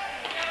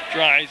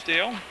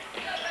 Drysdale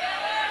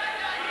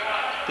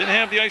didn't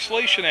have the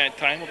isolation that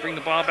time. We'll bring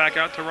the ball back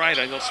out to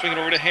Ryda. They'll swing it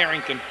over to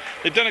Harrington.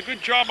 They've done a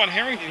good job on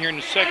Harrington here in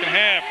the second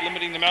half,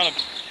 limiting the amount of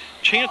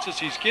chances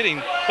he's getting.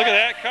 Look at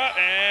that cut,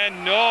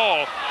 and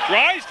no.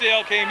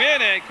 Drysdale came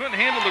in and couldn't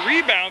handle the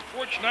rebound.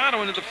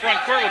 Fortunato into the front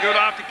court will go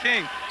off to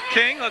King.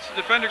 King lets the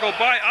defender go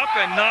by, up,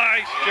 and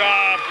nice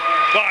job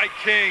by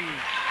King.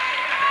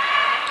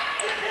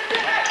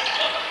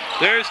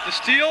 There's the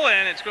steal,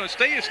 and it's going to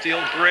stay a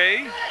steal.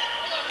 Gray.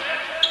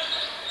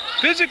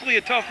 Physically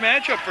a tough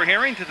matchup for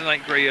Harrington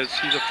tonight, Gray is.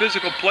 He's a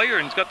physical player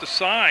and he's got the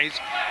size.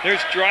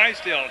 There's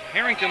Drysdale.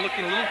 Harrington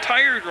looking a little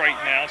tired right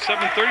now.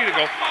 7:30 to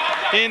go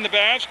in the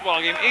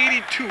basketball game.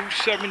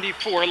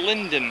 82-74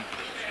 Lyndon.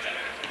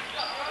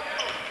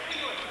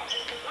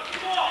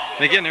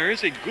 And again, there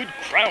is a good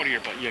crowd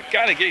here, but you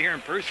got to get here in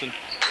person.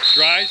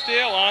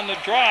 Drysdale on the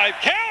drive.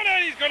 Count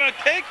it! He's going to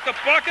take the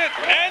bucket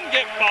and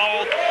get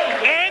fouled.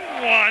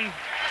 And one.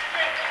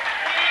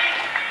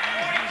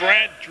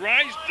 Brad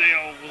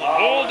Drysdale with a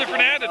whole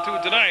different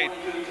attitude tonight.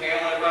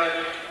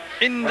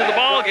 Into the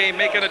ball game,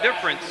 making a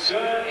difference.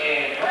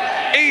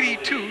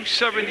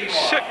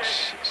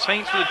 82-76.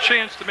 Saints with a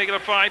chance to make it a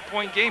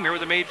 5-point game here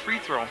with a made free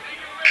throw.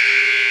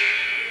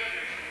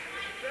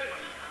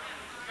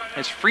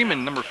 As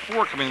Freeman, number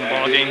 4, coming in the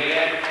ball game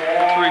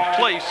to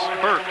replace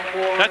Burke.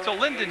 That's a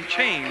Lyndon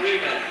change.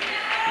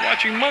 You're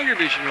watching Munger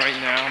Vision right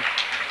now.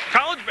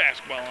 College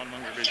basketball on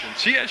Munger Vision.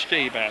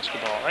 CSJ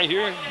basketball right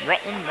here in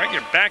Rutland, right in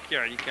your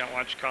backyard. You can't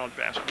watch college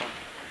basketball.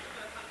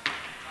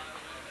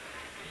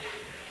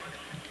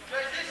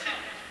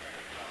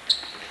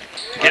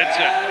 Gets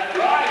it.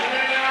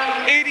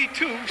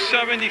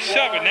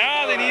 82-77.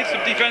 Now they need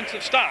some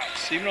defensive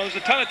stops. Even though there's a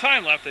ton of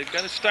time left, they've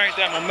got to start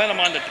that momentum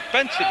on the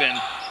defensive end.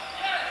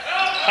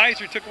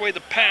 Heiser took away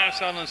the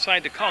pass on the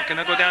side to Culkin.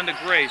 They'll go down to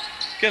Gray.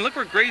 Again, look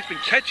where Gray's been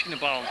catching the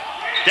ball.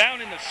 Down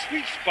in the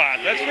sweet spot.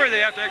 That's where they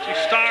have to actually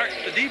start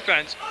the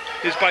defense,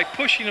 is by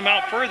pushing them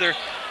out further.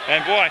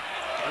 And boy,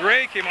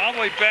 Gray came all the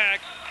way back.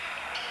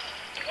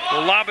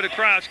 Will lob it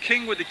across.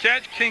 King with the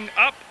catch. King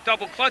up,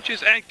 double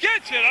clutches, and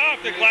gets it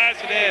off the glass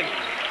and in.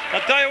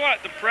 I'll tell you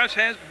what, the press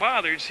has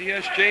bothered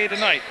CSJ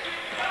tonight.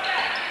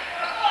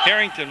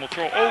 Harrington will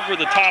throw over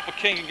the top of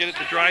King and get it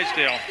to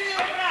Drysdale.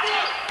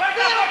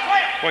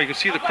 Boy, you can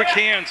see the quick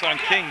hands on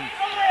King.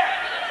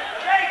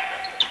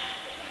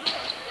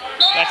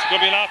 That's going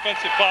to be an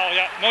offensive foul,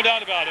 yeah, no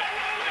doubt about it.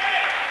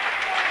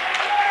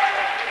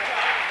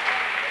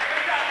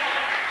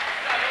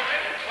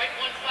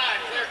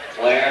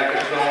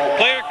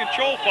 Player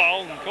control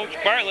foul, and Coach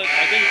Bartlett,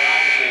 I think,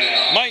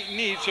 might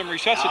need some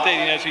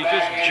resuscitating as he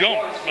just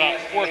jumped about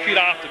 4 feet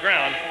off the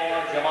ground.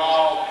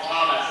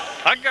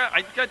 I got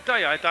to tell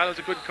you, I thought it was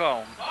a good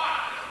call.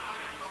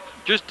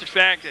 Just the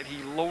fact that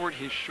he lowered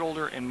his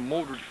shoulder and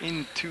motored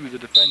into the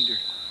defender.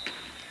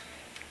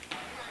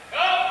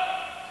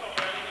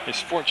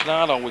 It's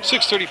Fortunato with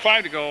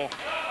 6:35 to go,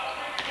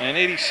 and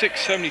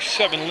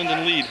 86-77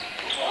 Lyndon lead.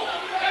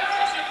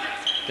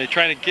 They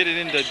try to get it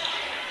into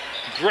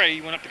Gray.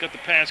 He went up to get the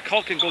pass.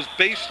 Culkin goes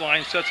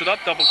baseline, sets it up,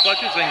 double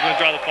clutches, and he's going to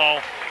draw the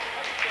foul.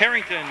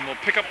 Harrington will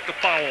pick up the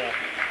foul.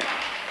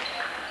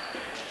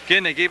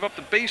 Again, they gave up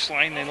the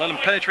baseline. They let him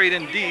penetrate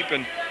in deep,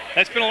 and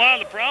that's been a lot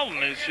of the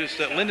problem. It's just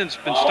that Lyndon's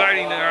been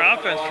starting their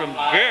offense from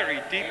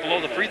very deep below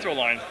the free throw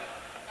line.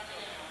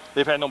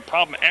 They've had no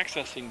problem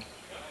accessing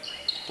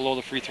below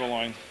the free throw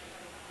line.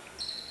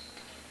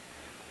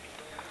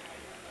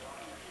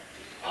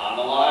 On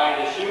the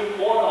line to shoot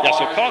for the Yeah,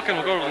 so Culkin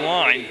will go to the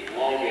line,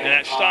 and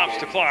that stops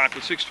the clock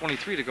with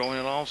 6:23 to go, and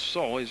it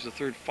also is the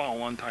 3rd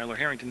foul on Tyler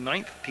Harrington,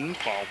 9th team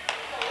foul.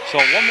 So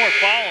one more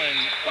foul, and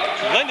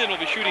Lyndon will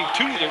be shooting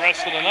 2 the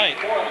rest of the night.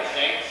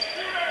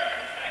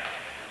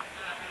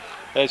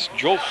 As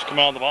Jost come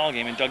out of the ball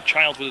game, and Doug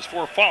Childs with his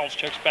 4 fouls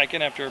checks back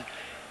in after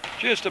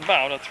just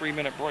about a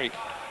 3-minute break.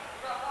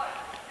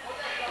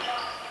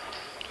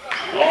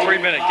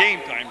 3-minute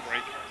game time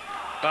break.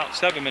 About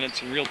 7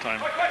 minutes in real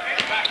time.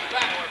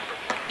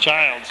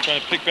 Childs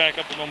trying to pick back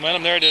up the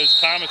momentum. There it is.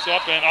 Thomas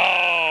up and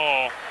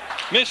oh!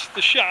 Missed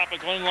the shot, but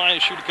going in line to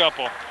shoot a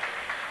couple.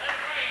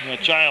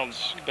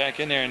 Childs back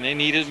in there, and they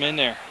needed him in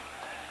there.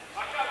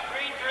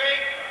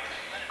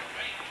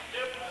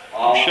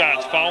 2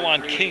 shots. Foul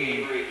on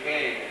King.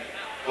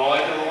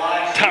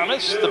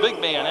 Thomas, the big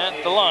man,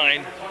 at the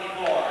line.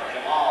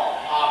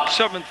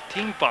 7th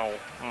team foul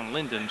on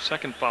Lyndon.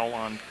 2nd foul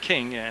on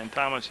King, and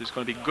Thomas is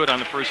going to be good on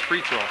the first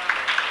free throw.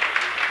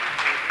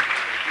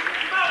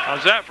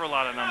 How's that for a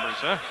lot of numbers,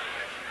 huh?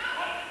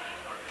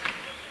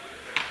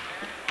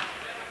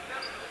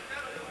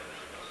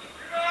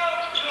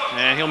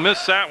 And he'll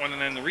miss that one,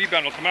 and then the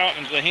rebound will come out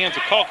into the hands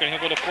of Culkin. He'll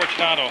go to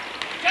Fortunato.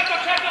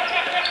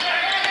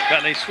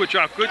 And they switch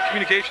off. Good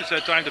communications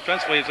that time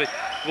defensively as they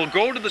will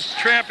go to the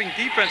trapping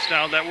defense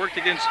now that worked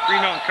against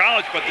Green Mountain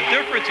College. But the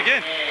difference,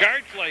 again,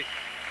 guard play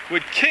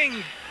with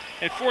King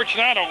and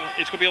Fortunato,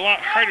 it's going to be a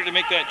lot harder to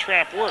make that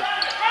trap work.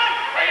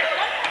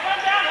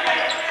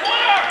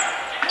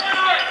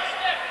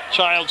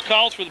 Childs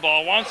calls for the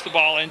ball, wants the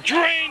ball, and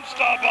drains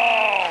the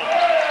ball.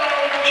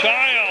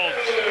 Childs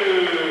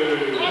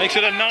makes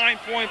it a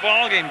 9-point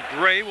ball game.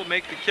 Gray will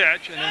make the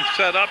catch and then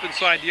set up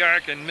inside the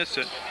arc and miss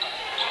it.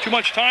 Too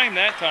much time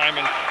that time,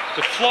 and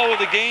the flow of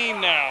the game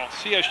now.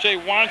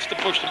 CSJ wants to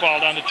push the ball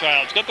down to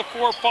Childs. Got the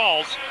 4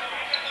 fouls.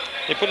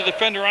 They put a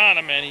defender on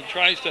him, and he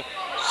tries to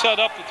set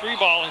up the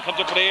 3-ball and comes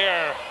up with the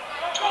air.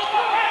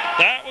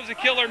 That was a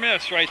killer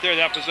miss right there,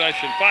 that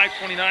possession.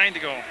 5:29 to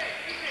go.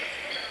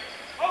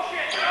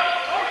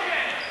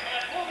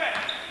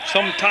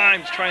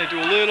 Sometimes trying to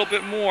do a little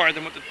bit more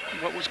than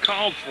what was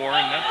called for,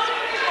 and that's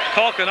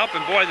Culkin up,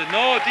 and boy,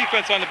 no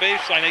defense on the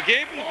baseline. They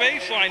gave him the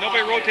baseline,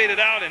 nobody rotated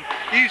out, and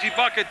easy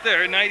bucket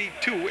there,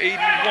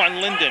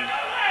 92-81 Lyndon.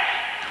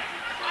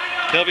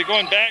 They'll be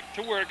going back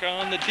to work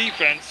on the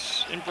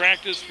defense in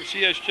practice for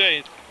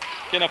CSJ.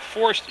 Getting a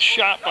forced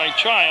shot by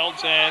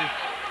Childs, and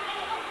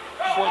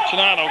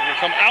Fortunato will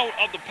come out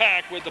of the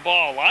pack with the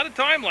ball. A lot of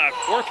time left,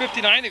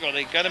 4:59 to go.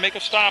 They got to make a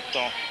stop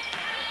though.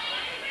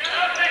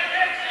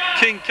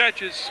 King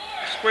catches,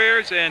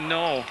 squares, and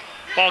no.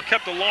 Ball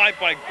kept alive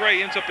by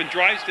Gray, ends up in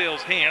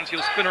Drysdale's hands.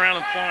 He'll spin around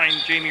and find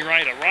Jamie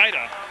Ryda.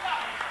 Ryda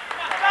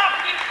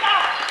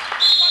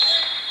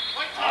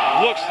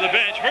looks to the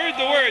bench, heard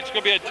the word, it's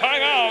going to be a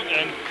timeout,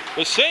 and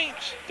the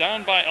Saints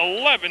down by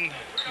 11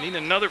 need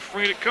another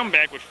free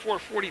comeback with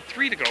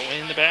 4:43 to go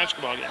in the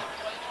basketball game.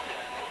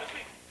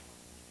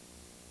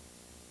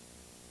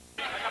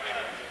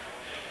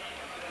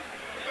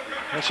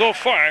 And so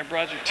far, I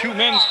brought you 2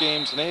 men's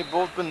games, and they've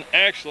both been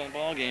excellent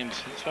ball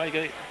games. That's why you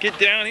got to get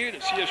down here to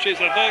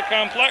CSJ's Athletic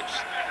Complex.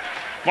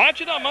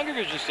 Watch it on Munger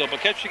Vision still, but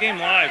catch the game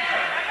live.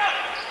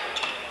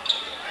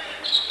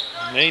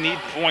 And they need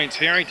points.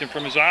 Harrington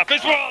from his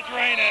office will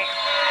drain it.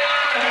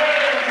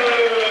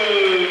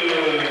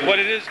 What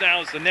it is now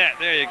is the net.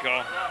 There you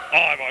go. Oh,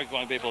 I've always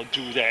wanted to be able to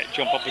do that.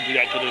 Jump up and do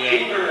that to the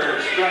net.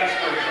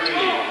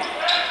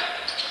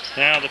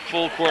 Now the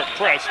full court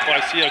press by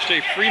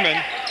CSJ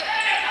Freeman.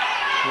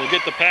 We'll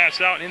get the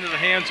pass out into the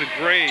hands of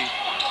Gray.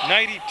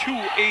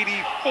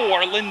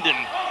 92-84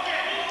 Lyndon.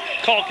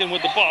 Culkin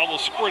with the ball will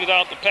squirt it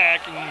out the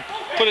pack and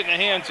put it in the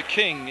hands of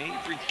King.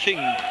 Avery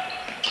King.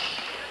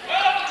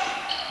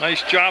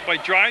 Nice job by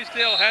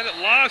Drysdale. Had it,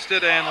 lost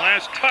it, and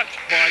last touch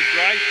by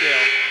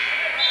Drysdale.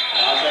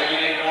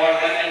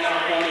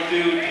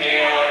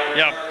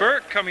 Yeah,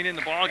 Burke coming in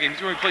the ballgame.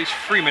 He's going to replace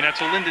Freeman. That's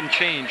a Lyndon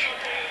change.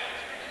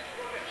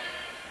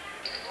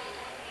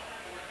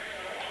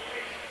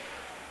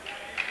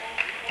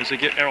 As they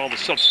get all the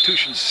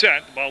substitutions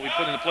set, the ball we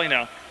put into play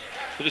now.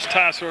 We'll just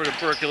toss over to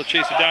Burke. He'll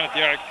chase it down at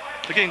the arc.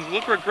 Again,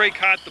 look where Gray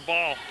caught the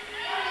ball.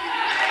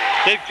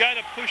 They've got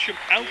to push him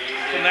out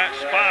from that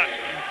spot.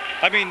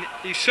 I mean,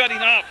 he's setting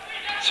up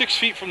 6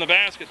 feet from the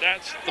basket.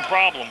 That's the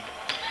problem.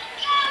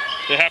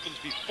 That happens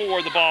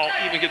before the ball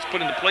even gets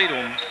put into play to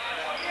him.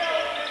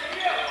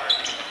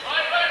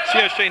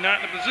 CSJ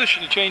not in a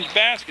position to change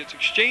baskets,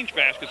 exchange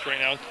baskets right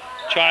now.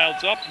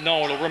 Childs up,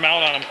 no, it'll rim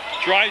out on him.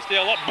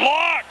 Drysdale up,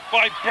 blocked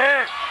by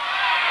Burke.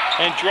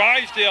 And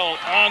Drysdale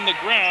on the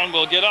ground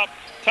will get up.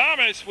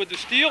 Thomas with the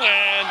steal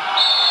and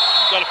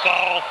got a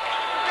foul.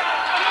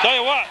 Tell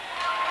you what,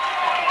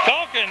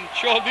 Culkin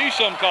showed me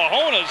some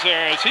cojones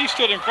there as he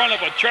stood in front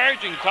of a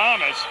charging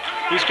Thomas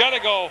who's got to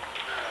go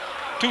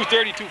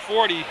 230,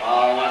 240.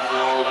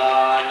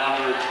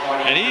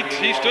 And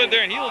he stood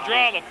there and he'll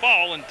draw the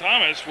foul, and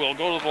Thomas will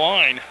go to the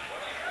line.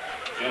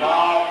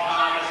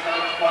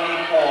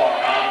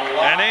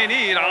 And they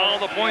need all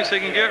the points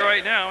they can get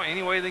right now.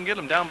 Any way they can get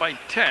them, down by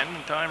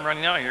 10. Time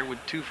running out here with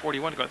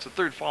 2:41 to go. It's the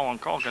 3rd foul on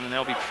Culkin, and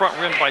they'll be front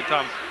rimmed by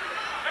Thomas.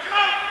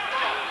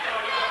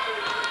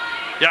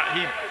 Yeah,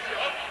 he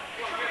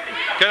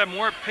got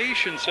more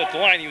patience at the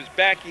line. He was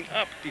backing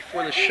up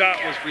before the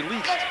shot was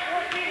released.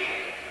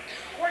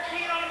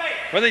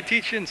 What do they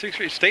teach you in 6th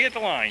grade? Stay at the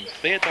line.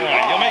 Stay at the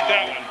line. You'll make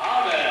that one.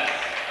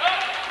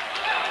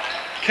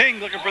 King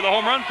looking for the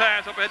home run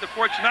pass up ahead to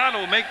Fortunato.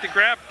 Will make the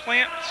grab,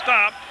 plant,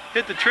 stop,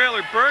 hit the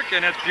trailer, Burke,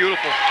 and that's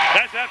beautiful.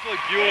 That's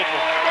absolutely beautiful.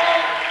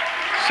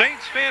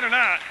 Saints fan or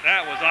not,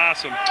 that was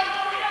awesome.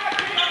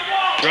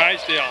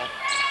 Drysdale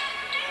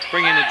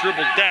bringing the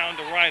dribble down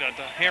to Ryda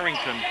to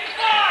Harrington.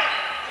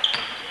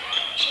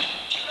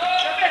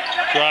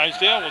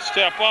 Drysdale will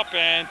step up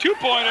and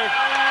two-pointer.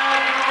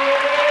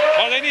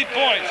 Oh, they need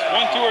points.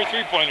 1, 2, or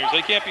 3-pointers.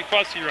 They can't be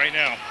fussy right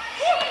now.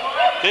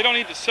 They don't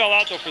need to sell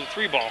out though for the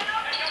 3-ball.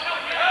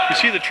 You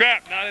see the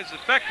trap not as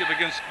effective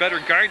against better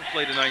guard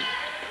play tonight.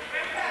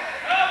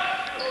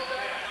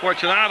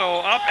 Fortunato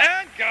up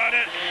and got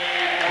it.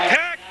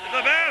 Tacked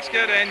the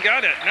basket and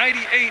got it.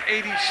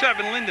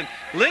 98-87 Lyndon.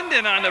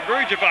 Lyndon on the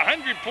verge of a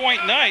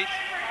 100-point night.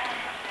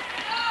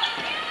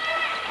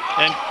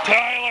 And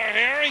Tyler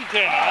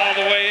Harrington all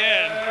the way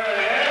in.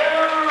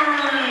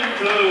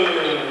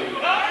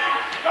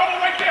 Double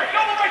right there,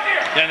 double right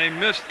there. And they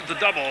missed the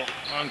double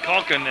on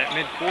Culkin at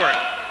midcourt.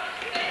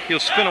 He'll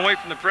spin away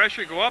from the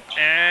pressure, go up,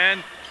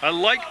 and I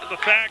like the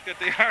fact that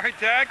they are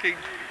attacking.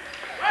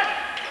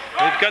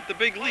 They've got the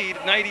big lead,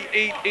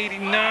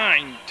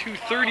 98-89.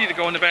 2:30 to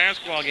go in the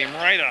basketball game.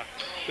 Ryda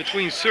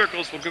between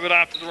circles will give it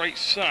off to the right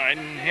side,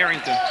 and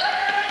Harrington.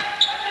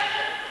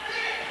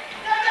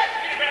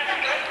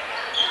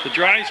 To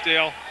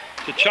Drysdale,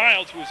 to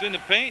Childs, who was in the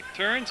paint,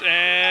 turns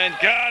and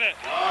got it.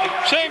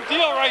 Same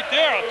deal right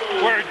there,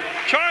 where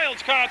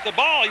Childs caught the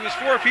ball. He was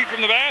 4 feet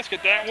from the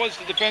basket. That was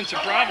the defensive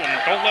problem.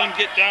 Don't let him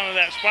get down in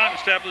that spot,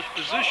 establish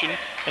position,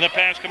 and the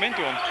pass come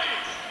into him.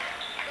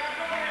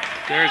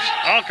 There's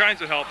all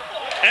kinds of help.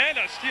 And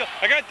a steal.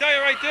 I got to tell you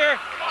right there,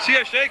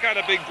 CSJ got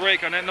a big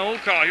break on that no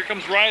call. Here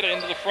comes Ryda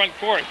into the front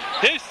court.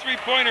 His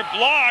three-pointer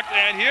blocked,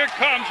 and here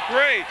comes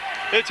Gray.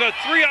 It's a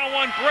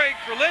 3-on-1 break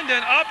for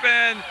Lyndon. Up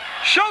and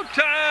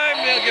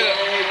showtime. They'll get it.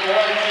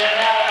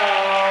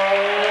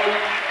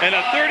 And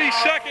a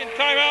 30-second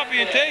timeout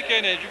being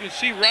taken. As you can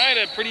see,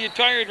 Ryda pretty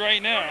tired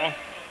right now.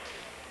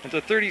 It's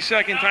a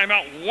 30-second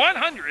timeout,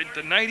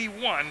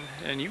 100-91.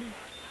 And you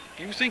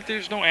think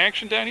there's no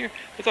action down here?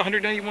 It's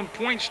 191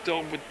 points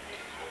still with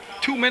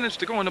 2 minutes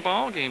to go in the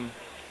ball game.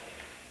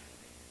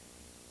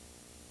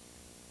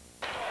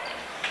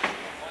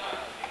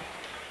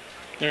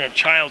 There,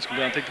 Childs come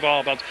down, take the ball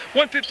about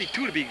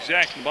 152 to be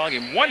exact in the ball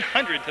game.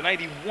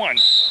 100-91.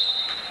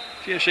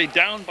 CSJ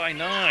down by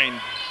 9.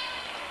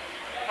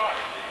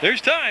 There's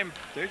time.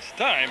 There's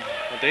time.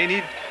 But they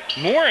need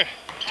more.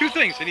 2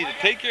 things. They need to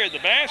take care of the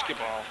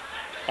basketball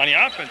on the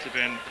offensive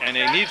end, and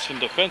they need some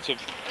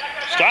defensive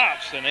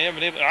stops. And they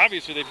haven't able,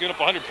 obviously they've given up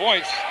 100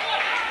 points.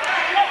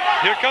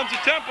 Here comes the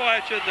tempo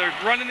at you. They're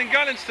running and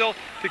gunning still.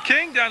 The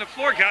King down the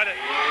floor, got it.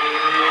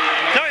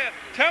 Tell you,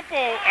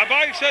 tempo, I've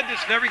always said this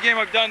in every game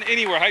I've done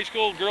anywhere, high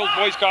school, girls,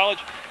 boys, college.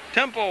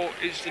 Tempo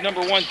is the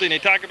 #1 thing. They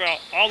talk about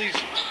all these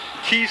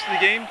keys to the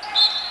game,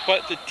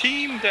 but the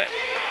team that,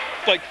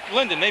 like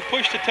Lyndon, they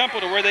pushed the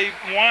tempo to where they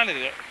wanted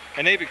it,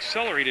 and they've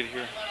accelerated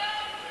here.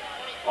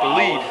 The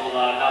lead.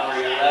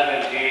 Number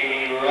 11,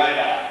 Jamie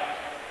Ryda.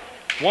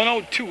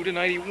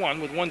 102-91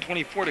 with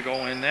 124 to go,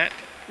 and that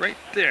right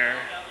there,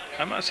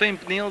 I'm not saying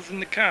nails in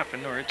the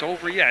coffin or it's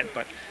over yet,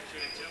 but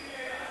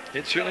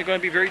it's certainly going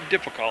to be very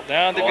difficult.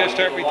 Now they've got to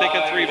start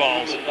rethinking 3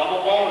 balls.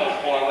 Double bonus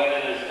for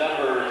Lyndon is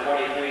number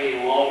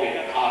 23,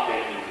 Logan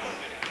Hawkins.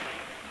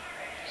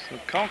 So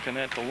Culkin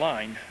at the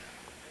line.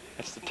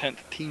 That's the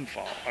 10th team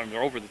foul. I mean,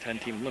 they're over the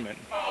 10-team limit.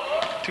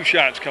 2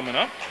 shots coming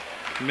up.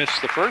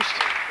 Missed the first.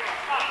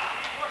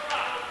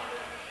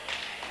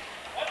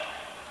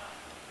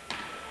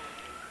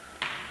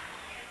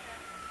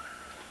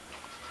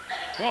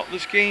 Well,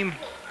 this game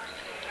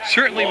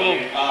certainly will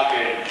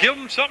give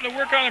them something to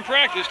work on in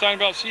practice. Talking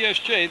about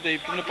CSJ,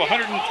 they've given up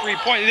 103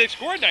 points. They've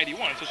scored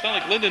 91, so it's not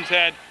like Lyndon's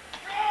had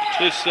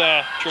this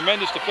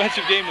tremendous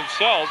defensive game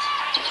themselves.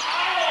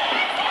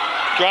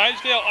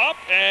 Drysdale up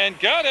and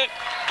got it.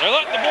 They're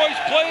letting the boys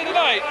play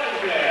tonight.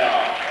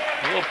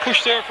 A little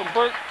push there from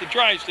Burke to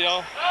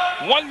Drysdale.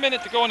 1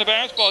 minute to go in the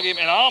basketball game,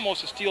 and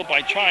almost a steal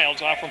by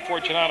Childs off from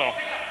Fortunato.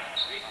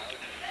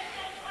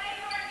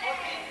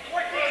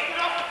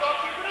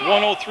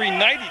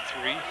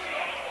 103-93,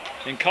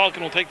 and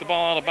Culkin will take the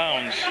ball out of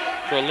bounds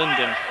for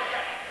Lyndon.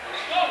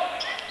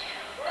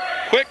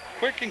 Quick,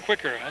 quick, and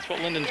quicker. That's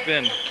what Lyndon's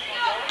been.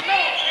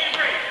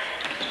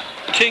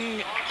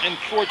 King and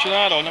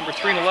Fortunato, number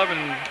 3 and 11,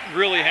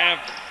 really have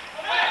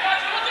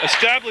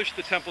established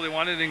the tempo they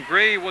wanted, and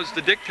Gray was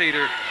the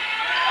dictator.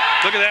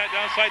 Look at that,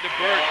 downside to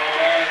Burke.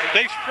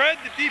 They spread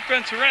the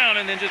defense around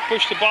and then just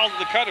pushed the ball to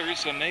the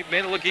cutters, and they've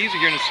made it look easy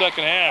here in the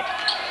second half.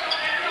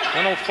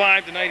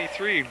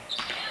 105-93.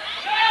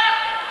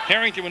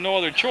 Harrington with no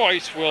other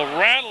choice will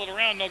rattle it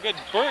around, no good.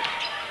 Burke,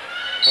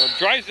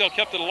 Drysdale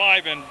kept it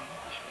alive, and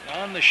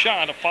on the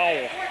shot, a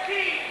foul.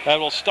 That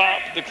will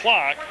stop the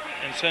clock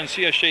and send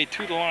CSJ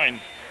to the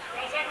line.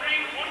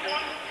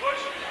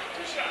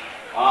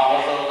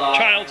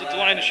 Childs at the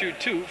line to shoot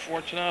 2.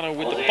 Fortunato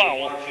with the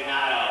foul.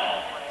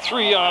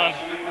 3 on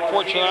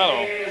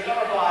Fortunato.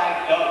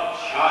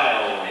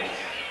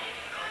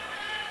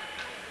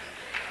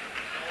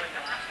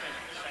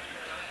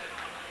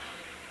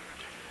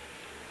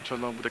 So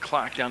with the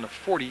clock down to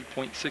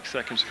 40.6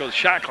 seconds to go. The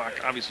shot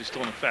clock obviously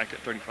still in effect at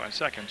 35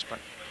 seconds, but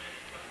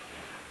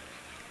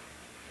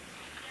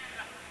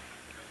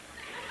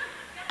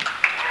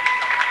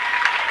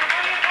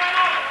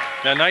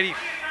now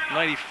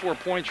 94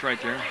 points right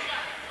there.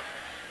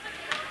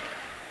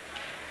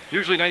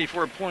 Usually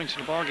 94 points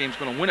in a ball game is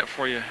going to win it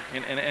for you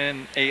in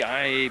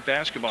NAIA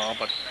basketball,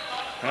 but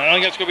I don't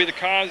think that's going to be the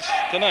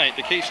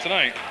case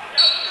tonight.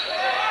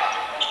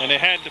 And they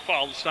had to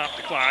foul to stop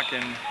the clock,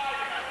 and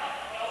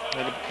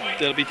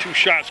there'll be 2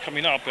 shots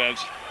coming up as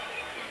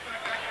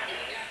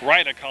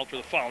Ryder called for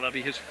the foul. That'll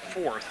be his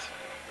 4th.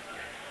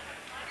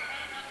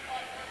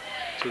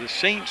 So the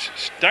Saints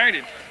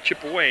started to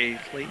chip away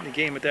late in the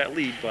game with that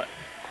lead, but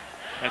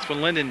that's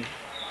when Lyndon,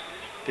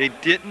 they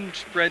didn't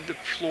spread the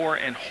floor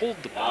and hold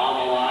the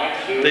ball.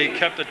 They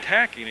kept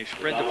attacking. They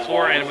spread the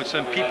floor and would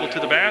send people to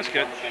the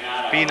basket,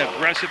 being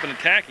aggressive and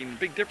attacking.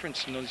 Big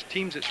difference in those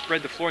teams that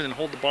spread the floor and then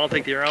hold the ball,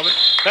 take the air out of it.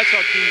 That's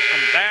how teams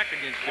come back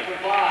against you.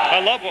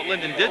 I love what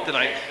Lyndon did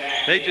tonight.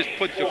 They just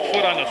put the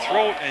foot on the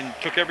throat and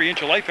took every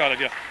inch of life out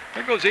of you.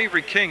 There goes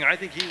Avery King. I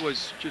think he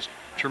was just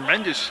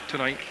tremendous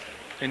tonight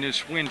in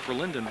this win for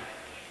Lyndon.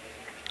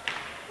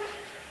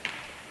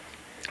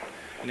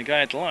 And the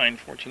guy at the line,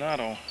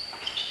 Fortunato,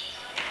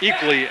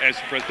 equally as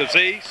impressed because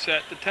they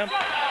set the tempo.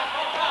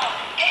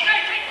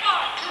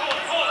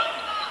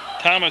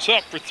 Thomas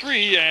up for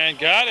 3 and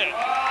got it.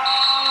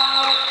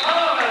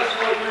 Thomas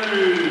for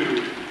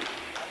 3.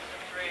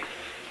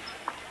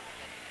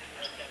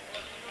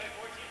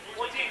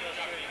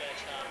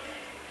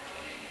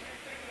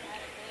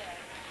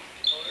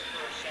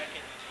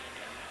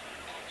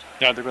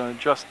 Now they're going to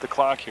adjust the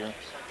clock here.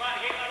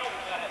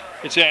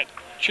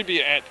 Should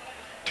be at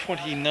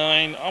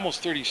 29,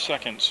 almost 30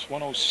 seconds,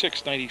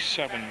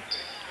 106.97.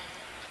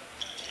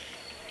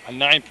 A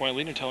 9-point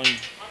lead until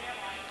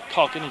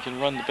Calkin, he can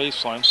run the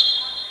baseline.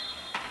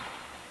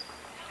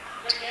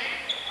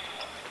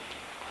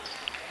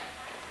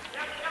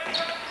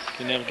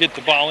 And they'll get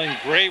the ball in.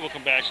 Gray will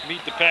come back,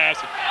 meet the pass.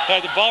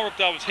 Had the ball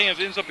ripped out of his hands,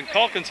 ends up in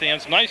Calkin's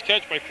hands. Nice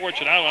catch by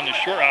Fortunato on the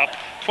short hop.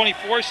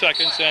 24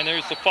 seconds, and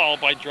there's the foul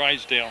by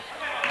Drysdale.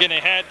 Again, they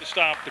had to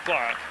stop the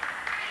clock.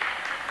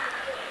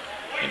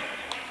 And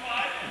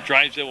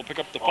Drysdale will pick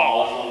up the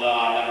foul. Also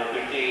number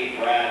 15,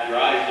 Brad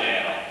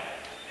Drysdale.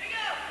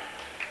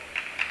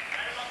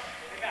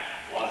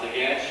 Once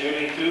again,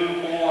 shooting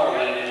 2 for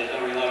Lyndon is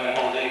number 11,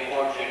 Jose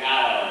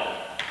Fortunato.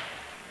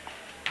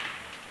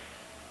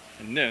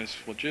 And this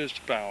will just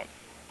about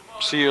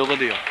seal the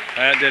deal.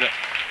 That did it.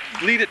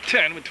 Lead at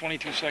 10 with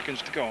 22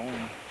 seconds to go.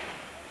 And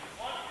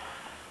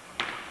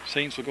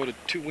Saints will go to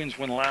 2 wins,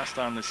 1 loss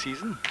on the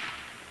season.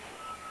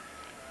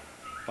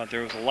 But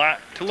there was a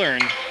lot to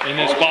learn in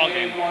this ball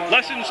game.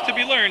 Lessons to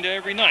be learned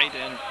every night,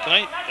 and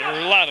tonight there were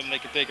a lot of them they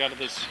could take out of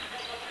this.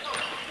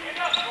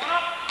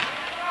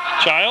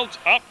 Childs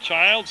up,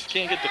 Childs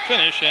can't get the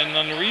finish, and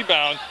on the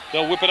rebound,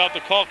 they'll whip it out to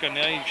Calkin.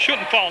 Now, he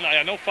shouldn't foul now.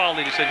 Yeah, no foul,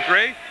 they just said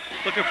Gray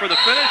looking for the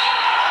finish.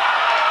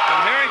 And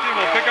Harrington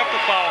will pick up the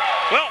foul.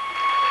 Well,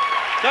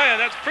 tell you,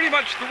 that's pretty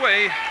much the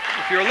way,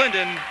 if you're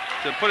Lyndon,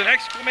 to put an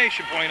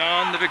exclamation point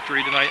on the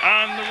victory tonight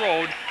on the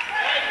road.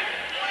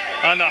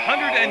 On the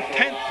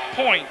 110th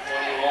point,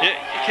 it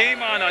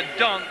came on a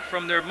dunk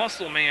from their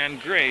muscle man,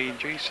 Gray,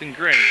 Jason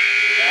Gray.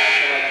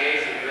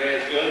 Jason Gray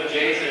is good.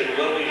 Jason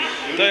will be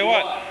shooting. Tell you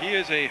what, he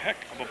is a heck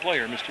of a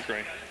player, Mr.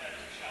 Gray.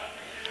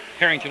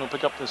 Harrington will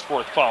pick up this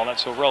 4th foul.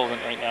 That's so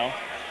relevant right now.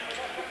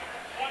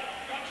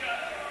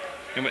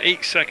 And with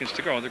 8 seconds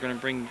to go, they're going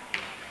to bring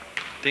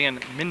Dan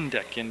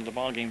Mindek into the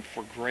ballgame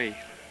for Gray.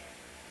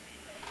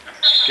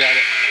 Got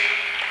it.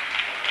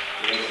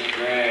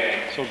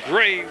 So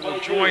Gray will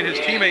join his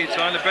teammates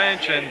on the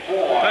bench, and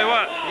tell you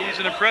what, he's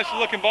an impressive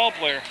looking ball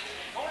player.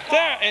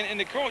 That, and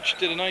the coach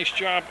did a nice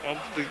job of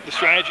the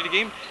strategy of the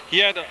game.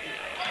 He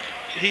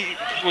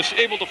was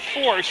able to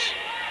force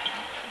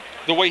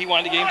the way he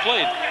wanted the game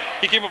played.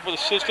 He came up with a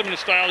system and a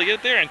style to get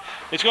it there, and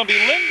it's going to be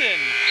Lyndon,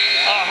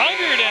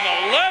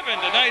 111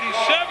 to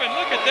 97.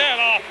 Look at that,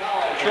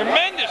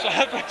 tremendous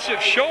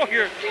offensive show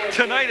here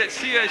tonight at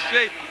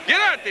CSJ. Get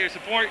out there,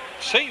 support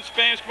Saints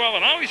basketball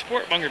and always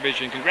support Munger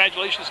Vision.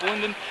 Congratulations,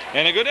 Lyndon,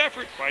 and a good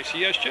effort by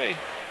CSJ.